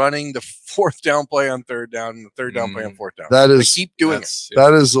running the 4th down play on 3rd down and the 3rd down play on 4th down. They keep doing it.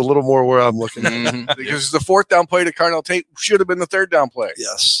 That is a little more where I'm looking at. Because the 4th down play to Cardinal Tate should have been the 3rd down play.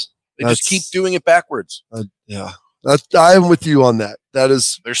 Yes. They just keep doing it backwards. Yeah. I am with you on that. That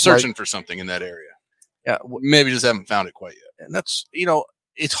is. They're searching for something in that area. Yeah. Maybe just haven't found it quite yet. And that's,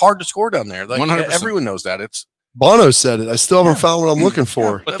 it's hard to score down there. Like 100%. everyone knows that. It's Bono said it. I still haven't found what I'm looking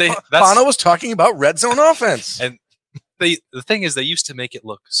for. But Bono was talking about red zone offense. And the thing is, they used to make it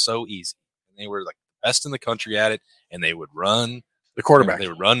look so easy. And they were like the best in the country at it. And they would run the quarterback. They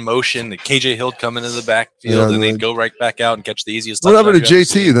would run motion. The KJ Hill come into the backfield, and they'd go right back out and catch the easiest. What happened to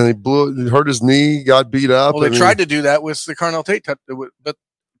JT? Then he hurt his knee, got beat up. Well, they tried to do that with the Cardinal Tate, but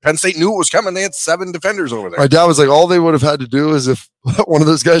Penn State knew it was coming. They had 7 defenders over there. My dad was like, all they would have had to do is if one of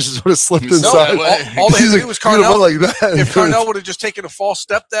those guys just would have slipped inside. All they had to do was Carnell. Like that. If Carnell would have just taken a false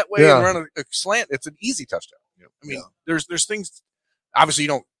step that way and run a slant, it's an easy touchdown. I mean, there's things. Obviously, you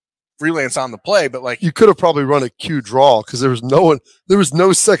don't freelance on the play, but like you could have probably run a Q draw because there was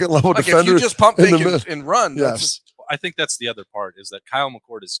no second level defender. If you just pump fake and run, yes. I think that's the other part is that Kyle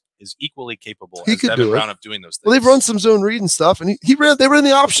McCord is equally capable as Devin Brown of doing those things. Well, they've run some zone read and stuff, and they ran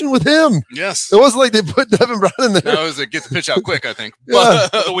the option with him. Yes. It wasn't like they put Devin Brown in there. No, it was a get the pitch out quick, I think.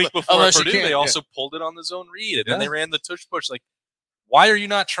 But the week before at Purdue, they also pulled it on the zone read, and then they ran the tush push. Like, why are you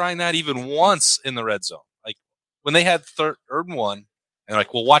not trying that even once in the red zone? Like, when they had 3rd and 1, and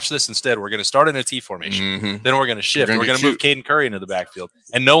like, well, watch this instead. We're going to start in a T formation. Then we're going to shift. We're going to move Caden Curry into the backfield,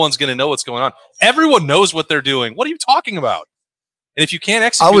 and no one's going to know what's going on. Everyone knows what they're doing. What are you talking about? And if you can't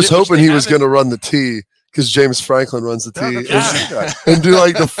execute, I was hoping he was going to run the T because James Franklin runs the T and do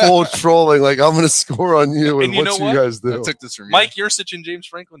like the full trolling. Like, I'm going to score on you. And what you guys do? I took this from you. Mike Yursich and James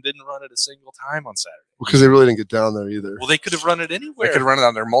Franklin didn't run it a single time on Saturday because they really didn't get down there either. Well, they could have run it anywhere. They could have run it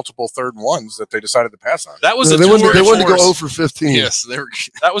on their multiple 3rd and 1s that they decided to pass on. That was they wanted to go 0 for 15. Yes,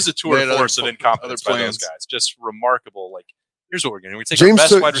 that was a tour de force of incompetence by those guys. Just remarkable. Like, here's what we're going to do. We take our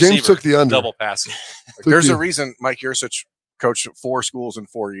best wide receiver, James took the under. Double passing. There's a reason Mike Yursich coached 4 schools in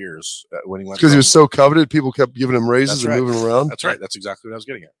 4 years when he went. Because he was so coveted, people kept giving him raises and moving him around. That's right. That's exactly what I was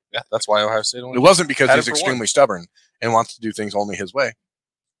getting at. Yeah, that's why Ohio State only. It wasn't because he's extremely stubborn and wants to do things only his way.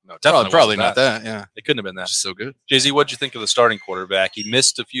 No, definitely probably not that. Yeah, it couldn't have been that. Just so good. Jay-Z, what'd you think of the starting quarterback? He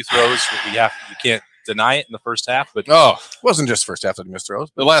missed a few throws. You can't deny it in the first half, but it wasn't just first half that he missed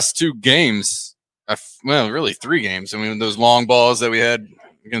throws. The last 2 games, really 3 games. I mean, those long balls that we had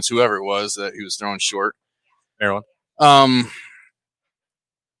against whoever it was that he was throwing short. Maryland. I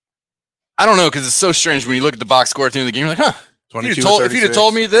don't know because it's so strange when you look at the box score at the end of the game. You're like, if you'd have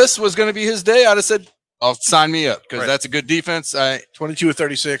told me this was going to be his day, I'd have said, "I'll sign me up," because that's a good defense. 22 of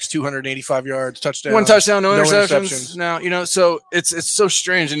 36, 285 yards, touchdown, 1 touchdown, no interceptions. Now so it's so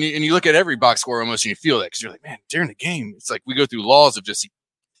strange, and you look at every box score almost, and you feel that because you're like, man, during the game, it's like we go through laws of just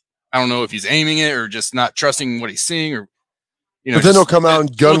I don't know if he's aiming it or just not trusting what he's seeing or. But then he'll come out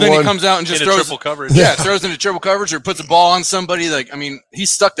and gun one. Then he comes out and just throws triple coverage. Yeah, throws into triple coverage or puts a ball on somebody. Like, I mean, he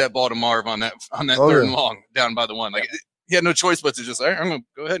stuck that ball to Marv on that 3rd and long down by the 1. Like, he had no choice but to just, all right, I'm going to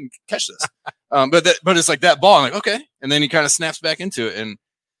go ahead and catch this. But it's like that ball. I'm like, okay. And then he kind of snaps back into it. And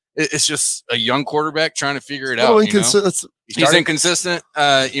it's just a young quarterback trying to figure it out. He's inconsistent.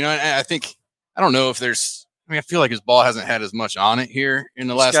 And I think, I don't know if there's, I feel like his ball hasn't had as much on it here in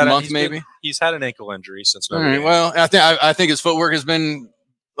the last month, maybe. He's had an ankle injury since. All right. Well, I think his footwork has been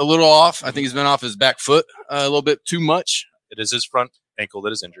a little off. I think he's been off his back foot a little bit too much. It is his front ankle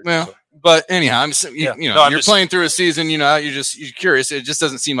that is injured. Well, but anyhow, you're playing through a season. You're curious. It just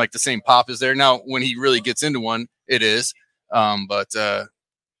doesn't seem like the same pop is there now. When he really gets into one, it is. But the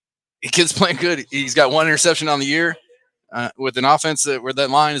kid's playing good. He's got 1 interception on the year with an offense where that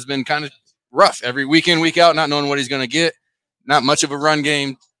line has been kind of rough every week in, week out, not knowing what he's going to get. Not much of a run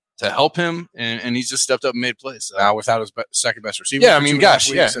game to help him, and he's just stepped up and made plays. So. Now without his second best receiver. Yeah, I mean,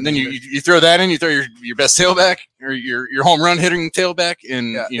 gosh, yeah. And then you throw that in, you throw your best tailback or your home run hitting tailback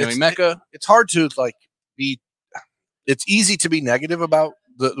in Emeka. It's hard to be. It's easy to be negative about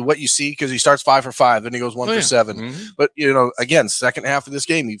what you see because he starts 5 for 5, then he goes 1 for 7. Mm-hmm. But again, second half of this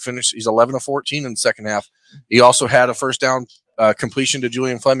game, he's 11 of 14 in the second half. He also had a first down completion to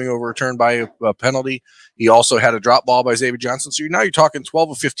Julian Fleming over return by a penalty. He also had a drop ball by Xavier Johnson. So you're talking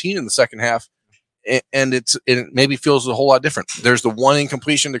 12 of 15 in the second half, and it maybe feels a whole lot different. There's the 1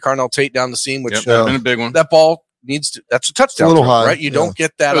 incompletion to Carnell Tate down the seam, which been a big one. That ball needs to. That's a touchdown, a little high, right? You don't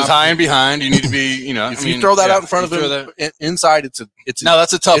get that. It was high and behind. You need to be, if you throw that out in front of him, inside, it's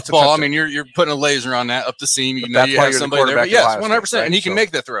that's a tough ball. I mean, you're putting a laser on that up the seam. You know, you have somebody there. But yes, 100%, right? And he can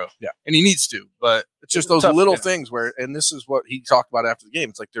make that throw. Yeah, and he needs to. But it's just those little things where, and this is what he talked about after the game.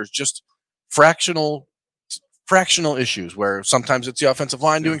 It's like there's just fractional issues where sometimes it's the offensive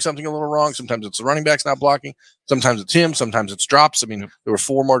line doing something a little wrong. Sometimes it's the running backs not blocking. Sometimes it's him. Sometimes it's drops. I mean, there were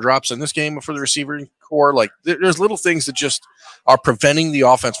 4 more drops in this game for the receiving core. Like there's little things that just are preventing the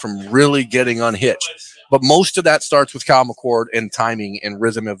offense from really getting unhitched. But most of that starts with Kyle McCord and timing and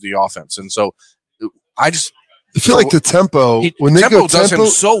rhythm of the offense. And so I feel like the tempo when they go does him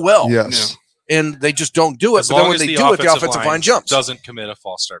so well. Yes. And they just don't do it. But then when they do it, the offensive line jumps. Doesn't commit a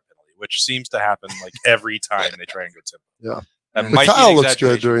false start penalty, which seems to happen like every time they try and go tempo. Yeah. Kyle looks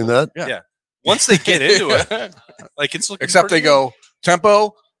good during that. Yeah. Once they get into it, like it's looking except they go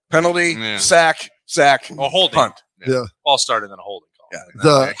tempo, penalty, sack, holding, punt. Yeah. False start and then a holding call.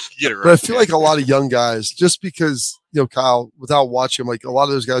 Yeah. Get it right. But I feel like a lot of young guys, just because, Kyle, without watching him, like a lot of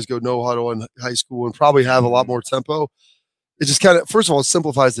those guys go no huddle in high school and probably have a lot more tempo. It just kind of, first of all, it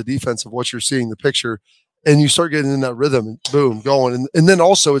simplifies the defense of what you're seeing, the picture, and you start getting in that rhythm and boom, going. And then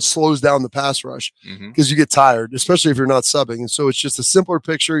also it slows down the pass rush because you get tired, especially if you're not subbing. And so it's just a simpler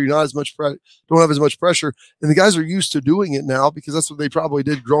picture. You're not as much, don't have as much pressure. And the guys are used to doing it now because that's what they probably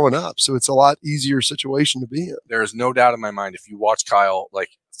did growing up. So it's a lot easier situation to be in. There is no doubt in my mind, if you watch Kyle, like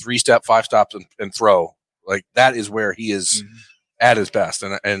 3-step, 5 stops and throw, like that is where he is at his best.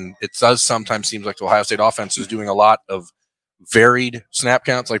 And it does sometimes seem like the Ohio State offense is doing a lot of varied snap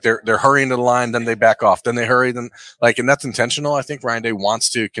counts. Like they're hurrying to the line, then they back off, then they hurry, then and that's intentional. I think Ryan Day wants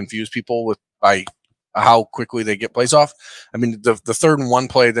to confuse people by how quickly they get plays off. I mean, the 3rd and 1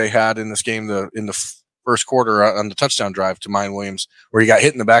 play they had in this game, in the first quarter on the touchdown drive to Mayan Williams, where he got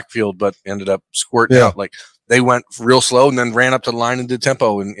hit in the backfield, but ended up squirting out. Like they went real slow and then ran up to the line and did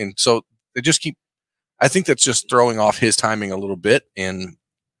tempo. And so they just I think that's just throwing off his timing a little bit. And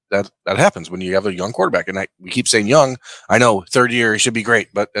that happens when you have a young quarterback. And we keep saying young. I know 3rd year, he should be great,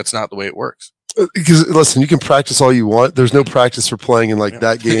 but that's not the way it works. Because listen, you can practice all you want. There's no practice for playing in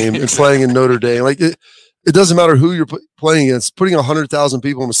that game and playing in Notre Dame. Like it doesn't matter who you're playing against. Putting 100,000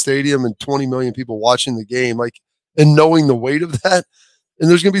 people in a stadium and 20 million people watching the game, and knowing the weight of that. And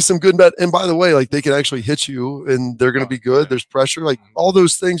there's going to be some good bet. And by the way, they can actually hit you and they're going to be good. There's pressure. All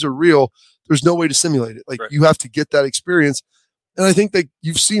those things are real. There's no way to simulate it. You have to get that experience. And I think that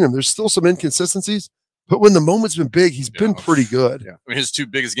you've seen him. There's still some inconsistencies, but when the moment's been big, he's been pretty good. Yeah. I mean, his 2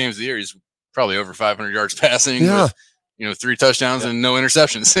 biggest games of the year, he's probably over 500 yards passing with 3 touchdowns and no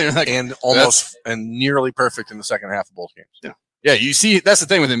interceptions. and nearly perfect in the second half of both games. Yeah. You see, that's the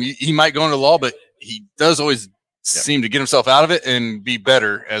thing with him. He might go into the law, but he does always seem to get himself out of it and be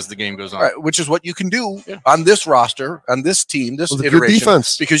better as the game goes on. Right, which is what you can do on this roster, on this team, this iteration,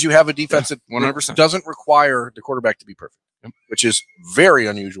 defense. Because you have a defense that 100% doesn't require the quarterback to be perfect, which is very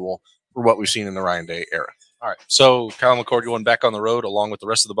unusual for what we've seen in the Ryan Day era. All right. So Kyle McCord going back on the road along with the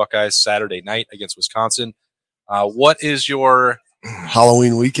rest of the Buckeyes Saturday night against Wisconsin. What is your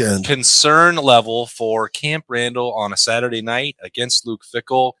Halloween weekend concern level for Camp Randall on a Saturday night against Luke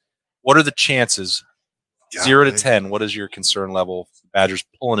Fickell? What are the chances? 0 to 10. What is your concern level? Badgers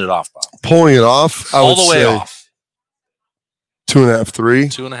pulling it off, Bob. Pulling it off, all the way off. 2.5, 3.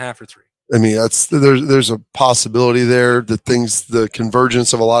 2.5 or 3. I mean, there's a possibility there that the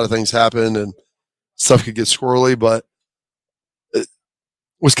convergence of a lot of things happen and stuff could get squirrely. But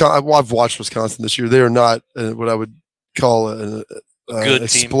Wisconsin, I've watched Wisconsin this year. They are not what I would call an good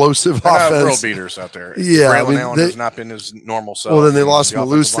explosive offense. World beaters out there. Yeah, Braylon Allen has not been his normal self. Well, then they lost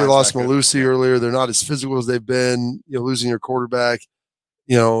Malusi. They lost Malusi earlier. They're not as physical as they've been. Losing your quarterback.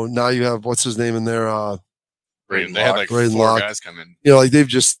 Now you have what's his name in there. Braden. They had 4 guys come in.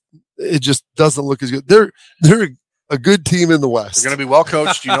 It just doesn't look as good. They're a good team in the West. They're going to be well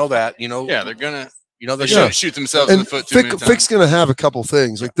coached. You know that. Yeah, they're going to. They shouldn't shoot themselves in the foot too many times. Fick's going to have a couple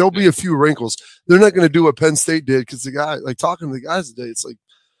things. There'll be a few wrinkles. They're not going to do what Penn State did because the guy, talking to the guys today, it's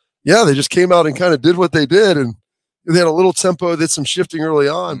they just came out and kind of did what they did, and they had a little tempo, did some shifting early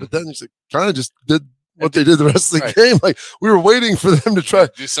on, but then it's kind of just did what they did the rest of the game. We were waiting for them to try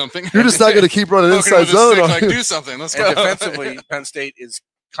do something. You're just not going to keep running inside zone. Do something. Let's go. Defensively, Penn State is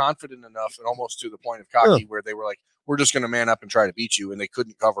confident enough, and almost to the point of cocky, where they were we're just going to man up and try to beat you, and they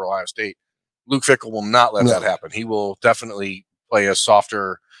couldn't cover Ohio State. Luke Fickell will not let that happen. He will definitely play a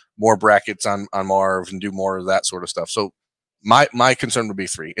softer, more brackets on Marv and do more of that sort of stuff. So my concern would be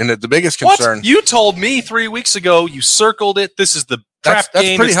 3. And the biggest concern. What? You told me 3 weeks ago, you circled it. This is the That's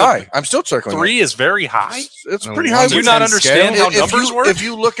pretty high. I'm still circling. 3 is very high. It's pretty high. Do you not understand how numbers work? If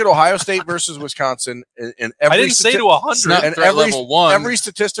you look at Ohio State versus Wisconsin, and every I didn't say to 100. And level 1. Every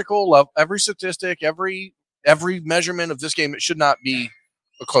statistical level, every statistic, every measurement of this game, it should not be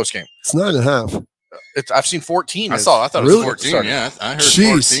a close game. It's 9.5. I've seen 14. I thought it was 14. Sorry. Yeah, I heard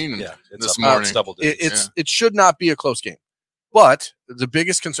 14 this morning. Double digits. It should not be a close game. But the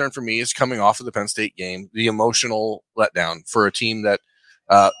biggest concern for me is coming off of the Penn State game, the emotional letdown for a team that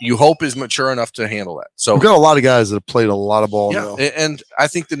you hope is mature enough to handle that. So we've got a lot of guys that have played a lot of ball now. And I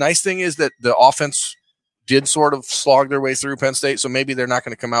think the nice thing is that the offense did sort of slog their way through Penn State. So maybe they're not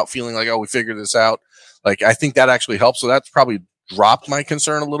going to come out feeling like, oh, we figured this out. Like, I think that actually helps. So that's probably dropped my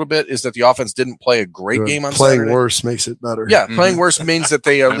concern a little bit, is that the offense didn't play a great game on Saturday. Playing worse makes it better. Yeah, playing worse means that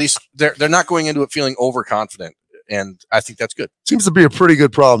they at least they're not going into it feeling overconfident. And I think that's good. Seems to be a pretty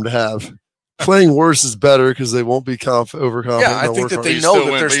good problem to have. Playing worse is better because they won't be overconfident. Yeah, I think that they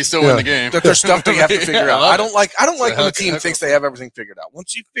know that you still win the game. That there's stuff that you have to figure out. I don't like when the team thinks they have everything figured out.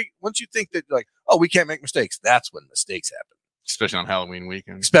 Once you think that, like, oh, we can't make mistakes, that's when mistakes happen. Especially on Halloween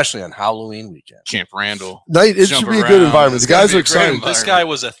weekend. Camp Randall. It should be a good environment. The guys are excited. This guy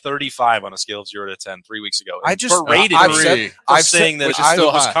was a 35 on a scale of 0 to 10 3 weeks ago. I just berated me for saying that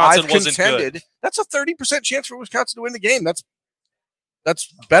Wisconsin wasn't good. That's a 30% chance for Wisconsin to win the game.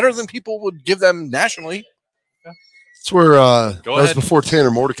 That's better than people would give them nationally. That's where that was before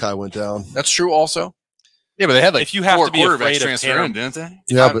Tanner Mordecai went down. That's true also. Yeah, but they had like if you have 4 to be quarterbacks afraid transfer of in, didn't they?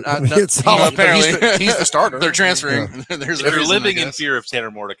 Yeah, but it's not, apparently he's the starter. They're transferring. Yeah. There's if you're living in fear of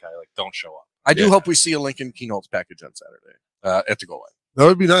Tanner Mordecai, like, don't show up. I do hope we see a Lincoln Keynotes package on Saturday at the goal line. That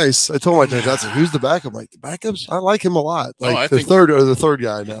would be nice. I told my dad, that's who's the backup? I'm like, the backups? I like him a lot. Like I the think third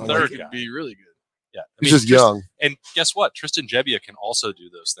guy now. Third could be really good. Yeah, he's just young. And guess what? Tristan Gebbia can also do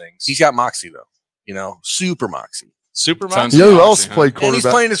those things. He's got moxie though. Super moxie. Super moxie. You know who else played quarterback? And he's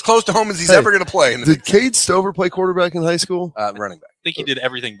playing as close to home as he's ever going to play. Did Cade Stover play quarterback in high school? Running back. I think he did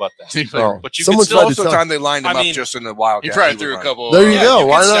everything but that. But you could still most of the time they lined him up just in the Wildcat. He probably threw a couple. There you go.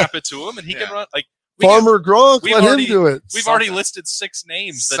 Why not snap it to him and he can run like Farmer Gronk? Let him do it. We've already listed 6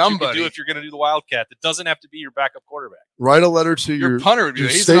 names that you can do if you're going to do the Wildcat. That doesn't have to be your backup quarterback. Write a letter to your punter would be.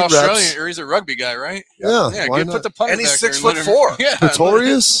 He's an Australian or he's a rugby guy, right? Yeah. Put the punter. And he's 6'4". Yeah.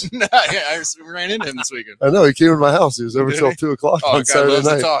 Pretorius? I ran into him this weekend. I know. He came to my house. He was over till 2:00 on Saturday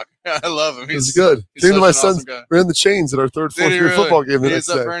night. Talk. I love him. He's good. Came to my son's. Ran the chains at our third, fourth year football game the next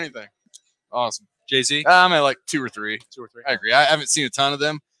day. He's up for anything. Awesome. Jay-Z? I'm at like 2 or 3. I agree. I haven't seen a ton of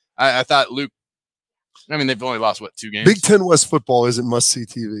them. I thought Luke. I mean, they've only lost 2 games. Big Ten West football isn't must-see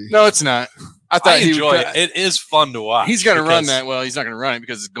TV. No, it's not. I thought he enjoy it. It is fun to watch. He's going to run that. Well, he's not going to run it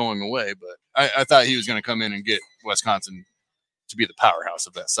because it's going away. But I thought he was going to come in and get Wisconsin to be the powerhouse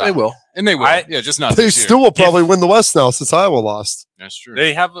of that side. They will, and they will. Just not. They still will probably win the West now since Iowa lost. That's true.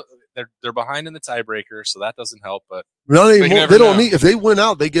 They have. They're behind in the tiebreaker, so that doesn't help. But not anymore. They don't need. If they win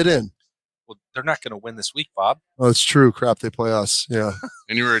out, they get in. Well, they're not going to win this week, Bob. Oh, it's true. Crap, they play us. Yeah.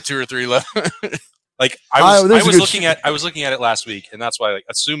 And you were at 2 or 3 left. Like I was looking at it last week, and that's why, like,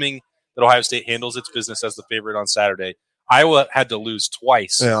 assuming that Ohio State handles its business as the favorite on Saturday, Iowa had to lose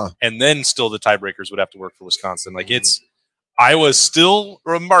twice, and then still the tiebreakers would have to work for Wisconsin. Like Iowa's still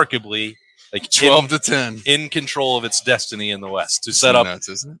remarkably 12-10 in control of its destiny in the West to set up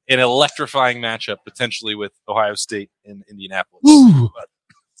an electrifying matchup potentially with Ohio State in Indianapolis. But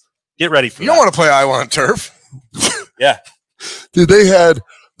get ready for that. You don't want to play Iowa on turf. Yeah, dude, they had.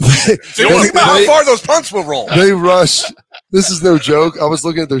 Think about how far those punts will roll. They rushed. This is no joke. I was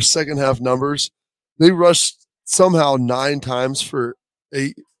looking at their second half numbers. They rushed somehow 9 times for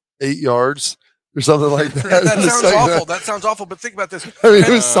 8 yards or something like that. That sounds awful. That sounds awful. But think about this. I mean, it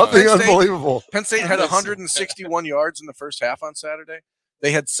was something unbelievable. Penn State had 161 yards in the first half on Saturday.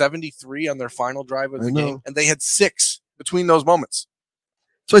 They had 73 on their final drive of the game, and they had 6 between those moments.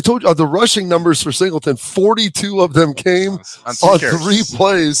 So I told you the rushing numbers for Singleton, 42 of them came on 3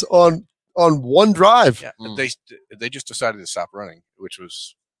 plays on one drive. Yeah, they just decided to stop running, which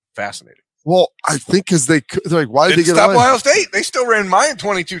was fascinating. Well, I think because they're like, why did they get stop away? Ohio State? They still ran mine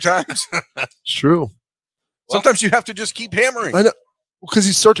 22 times. It's true. Sometimes you have to just keep hammering. I know, because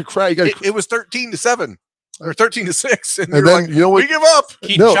you start to cry. It was 13-7 or 13-6, and then like, you know what? We give up.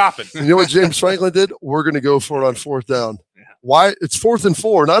 Keep chopping. You know what James Franklin did? We're going to go for it on 4th down. Yeah. Why? It's 4th and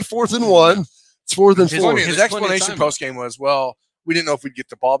 4, not 4th and 1. It's 4th and 4. His explanation post game was, "Well, we didn't know if we'd get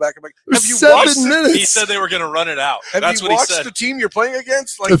the ball back." I'm like, have you 7 minutes? He said they were going to run it out. That's what he said. Have you watched the team you're playing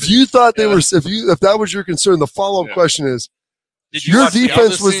against? Like, if you thought they were, if that was your concern, the follow-up question is, Your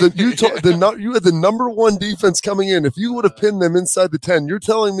defense was you had the number one defense coming in. If you would have pinned them inside the 10, you're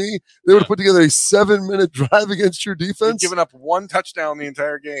telling me they would have put together a 7-minute drive against your defense? Giving up one touchdown the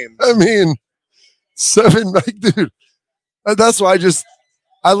entire game. I mean, 7, dude. That's why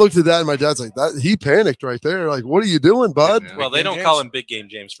I looked at that and my dad's like, that he panicked right there. Like, what are you doing, bud? Well, they don't call him Big Game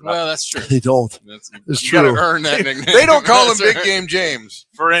James for nothing. Well, that's true. They don't. It's true. You got to earn that nickname. They don't call him Big Game James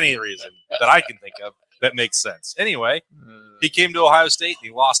for any reason that I can think of. That makes sense. Anyway, he came to Ohio State and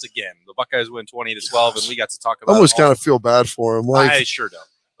he lost again. The Buckeyes win 20-12, and we got to talk about. I almost kind of feel bad for him. Like, I sure don't,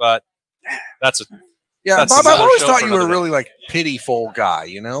 but that's a. Yeah, Bob, I always thought you were a really pityful guy,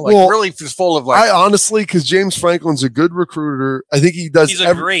 really just full of I honestly, because James Franklin's a good recruiter. I think he does. He's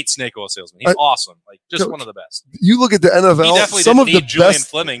a great snake oil salesman. He's awesome, just one of the best. You look at the NFL, some of the Julian best.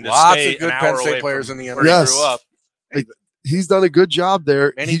 Fleming to lots stay of good Penn State players in the NFL. Yes. Grew up. He's done a good job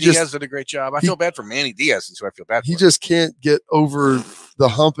there. Manny Diaz did a great job. I feel bad for Manny Diaz. Is who I feel bad for. He just can't get over the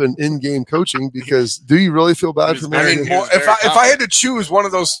hump in game coaching because do you really feel bad for Manny? If I had to choose one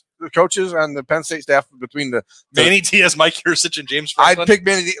of those coaches on the Penn State staff between the Manny Diaz, Mike Yursich, and James Franklin, I'd pick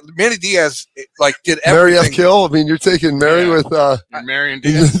Manny Diaz. Did everything. Mary F. Kill. I mean, you're taking Mary with Marion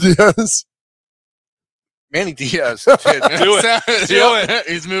Diaz. Diaz. Manny Diaz do it.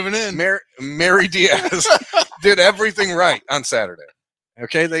 He's moving in. Mary Diaz did everything right on Saturday.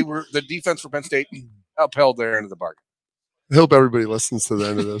 Okay, the defense for Penn State upheld their end of the bargain. I hope everybody listens to the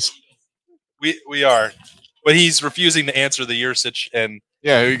end of this. We are, but he's refusing to answer the Yursich and.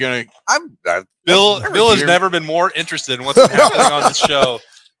 Yeah, who are you gonna? Bill has never been more interested in what's happening on this show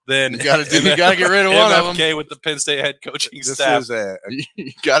than you got to get rid of one of them. With the Penn State head coaching staff.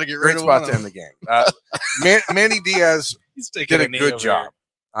 You got to get rid of spot one to end the game. Manny Diaz did a good job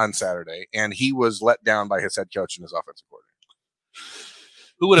on Saturday, and he was let down by his head coach and his offensive coordinator.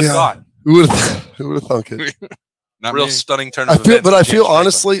 Who would have thought? Who would have thunk it? Real stunning turn. I feel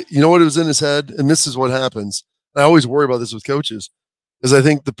honestly, you know what was in his head, and this is what happens. I always worry about this with coaches. Is I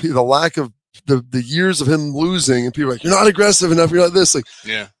think the lack of the years of him losing and people are like, you're not aggressive enough, you're not this. Like,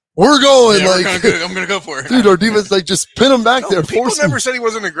 we're going. I'm going to go for it. Dude, our defense, just pin him back there. People never said he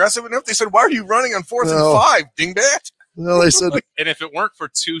wasn't aggressive enough. They said, why are you running on 4th and 5, dingbat? No, they said. And if it weren't for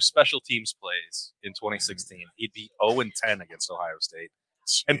 2 special teams plays in 2016, he'd be 0-10 against Ohio State.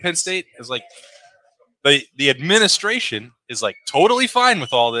 And Penn State is the administration is totally fine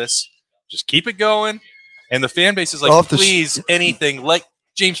with all this. Just keep it going. And the fan base is please, anything. Let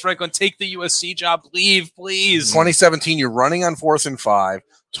James Franklin take the USC job. Leave, please. 2017, you're running on 4th and 5.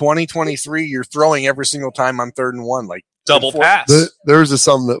 2023, you're throwing every single time on 3rd and 1. Double pass. There's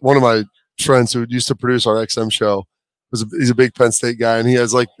something that one of my friends who used to produce our XM show, he's a big Penn State guy, and he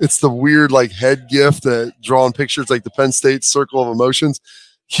has it's the weird head gift that drawing pictures the Penn State circle of emotions.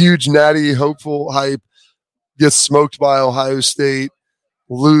 Huge, natty, hopeful hype, gets smoked by Ohio State.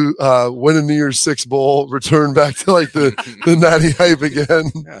 Win a New Year's Six bowl, return back to the natty hype again.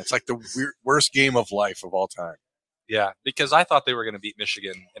 Yeah, it's the worst game of life of all time. Yeah, because I thought they were going to beat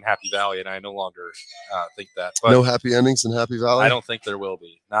Michigan in Happy Valley, and I no longer think that. But no happy endings in Happy Valley? I don't think there will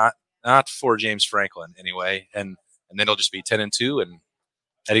be. Not for James Franklin, anyway. And then it'll just be 10-2 and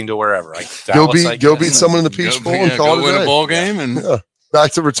heading to wherever. Go beat someone in the Peach Bowl and call it win a bowl game and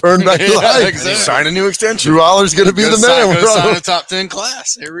back to life. Exactly. Sign a new extension. Drew Aller's going to be the man. Sign a top 10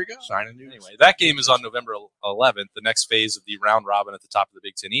 class. Here we go. Anyway, that game is on November 11th, the next phase of the round robin at the top of the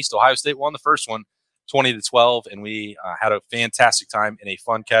Big Ten East. Ohio State won the first one 20-12, and we had a fantastic time in a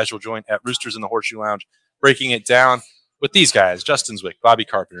fun casual joint at Roosters in the Horseshoe Lounge, breaking it down with these guys, Justin Zwick, Bobby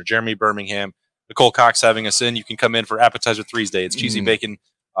Carpenter, Jeremy Birmingham, Nicole Cox having us in. You can come in for Appetizer Thursday. It's cheesy bacon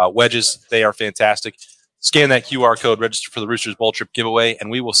wedges. They are fantastic. Scan that QR code, register for the Roosters Bowl Trip giveaway,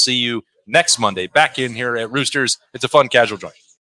 and we will see you next Monday back in here at Roosters. It's a fun casual joint.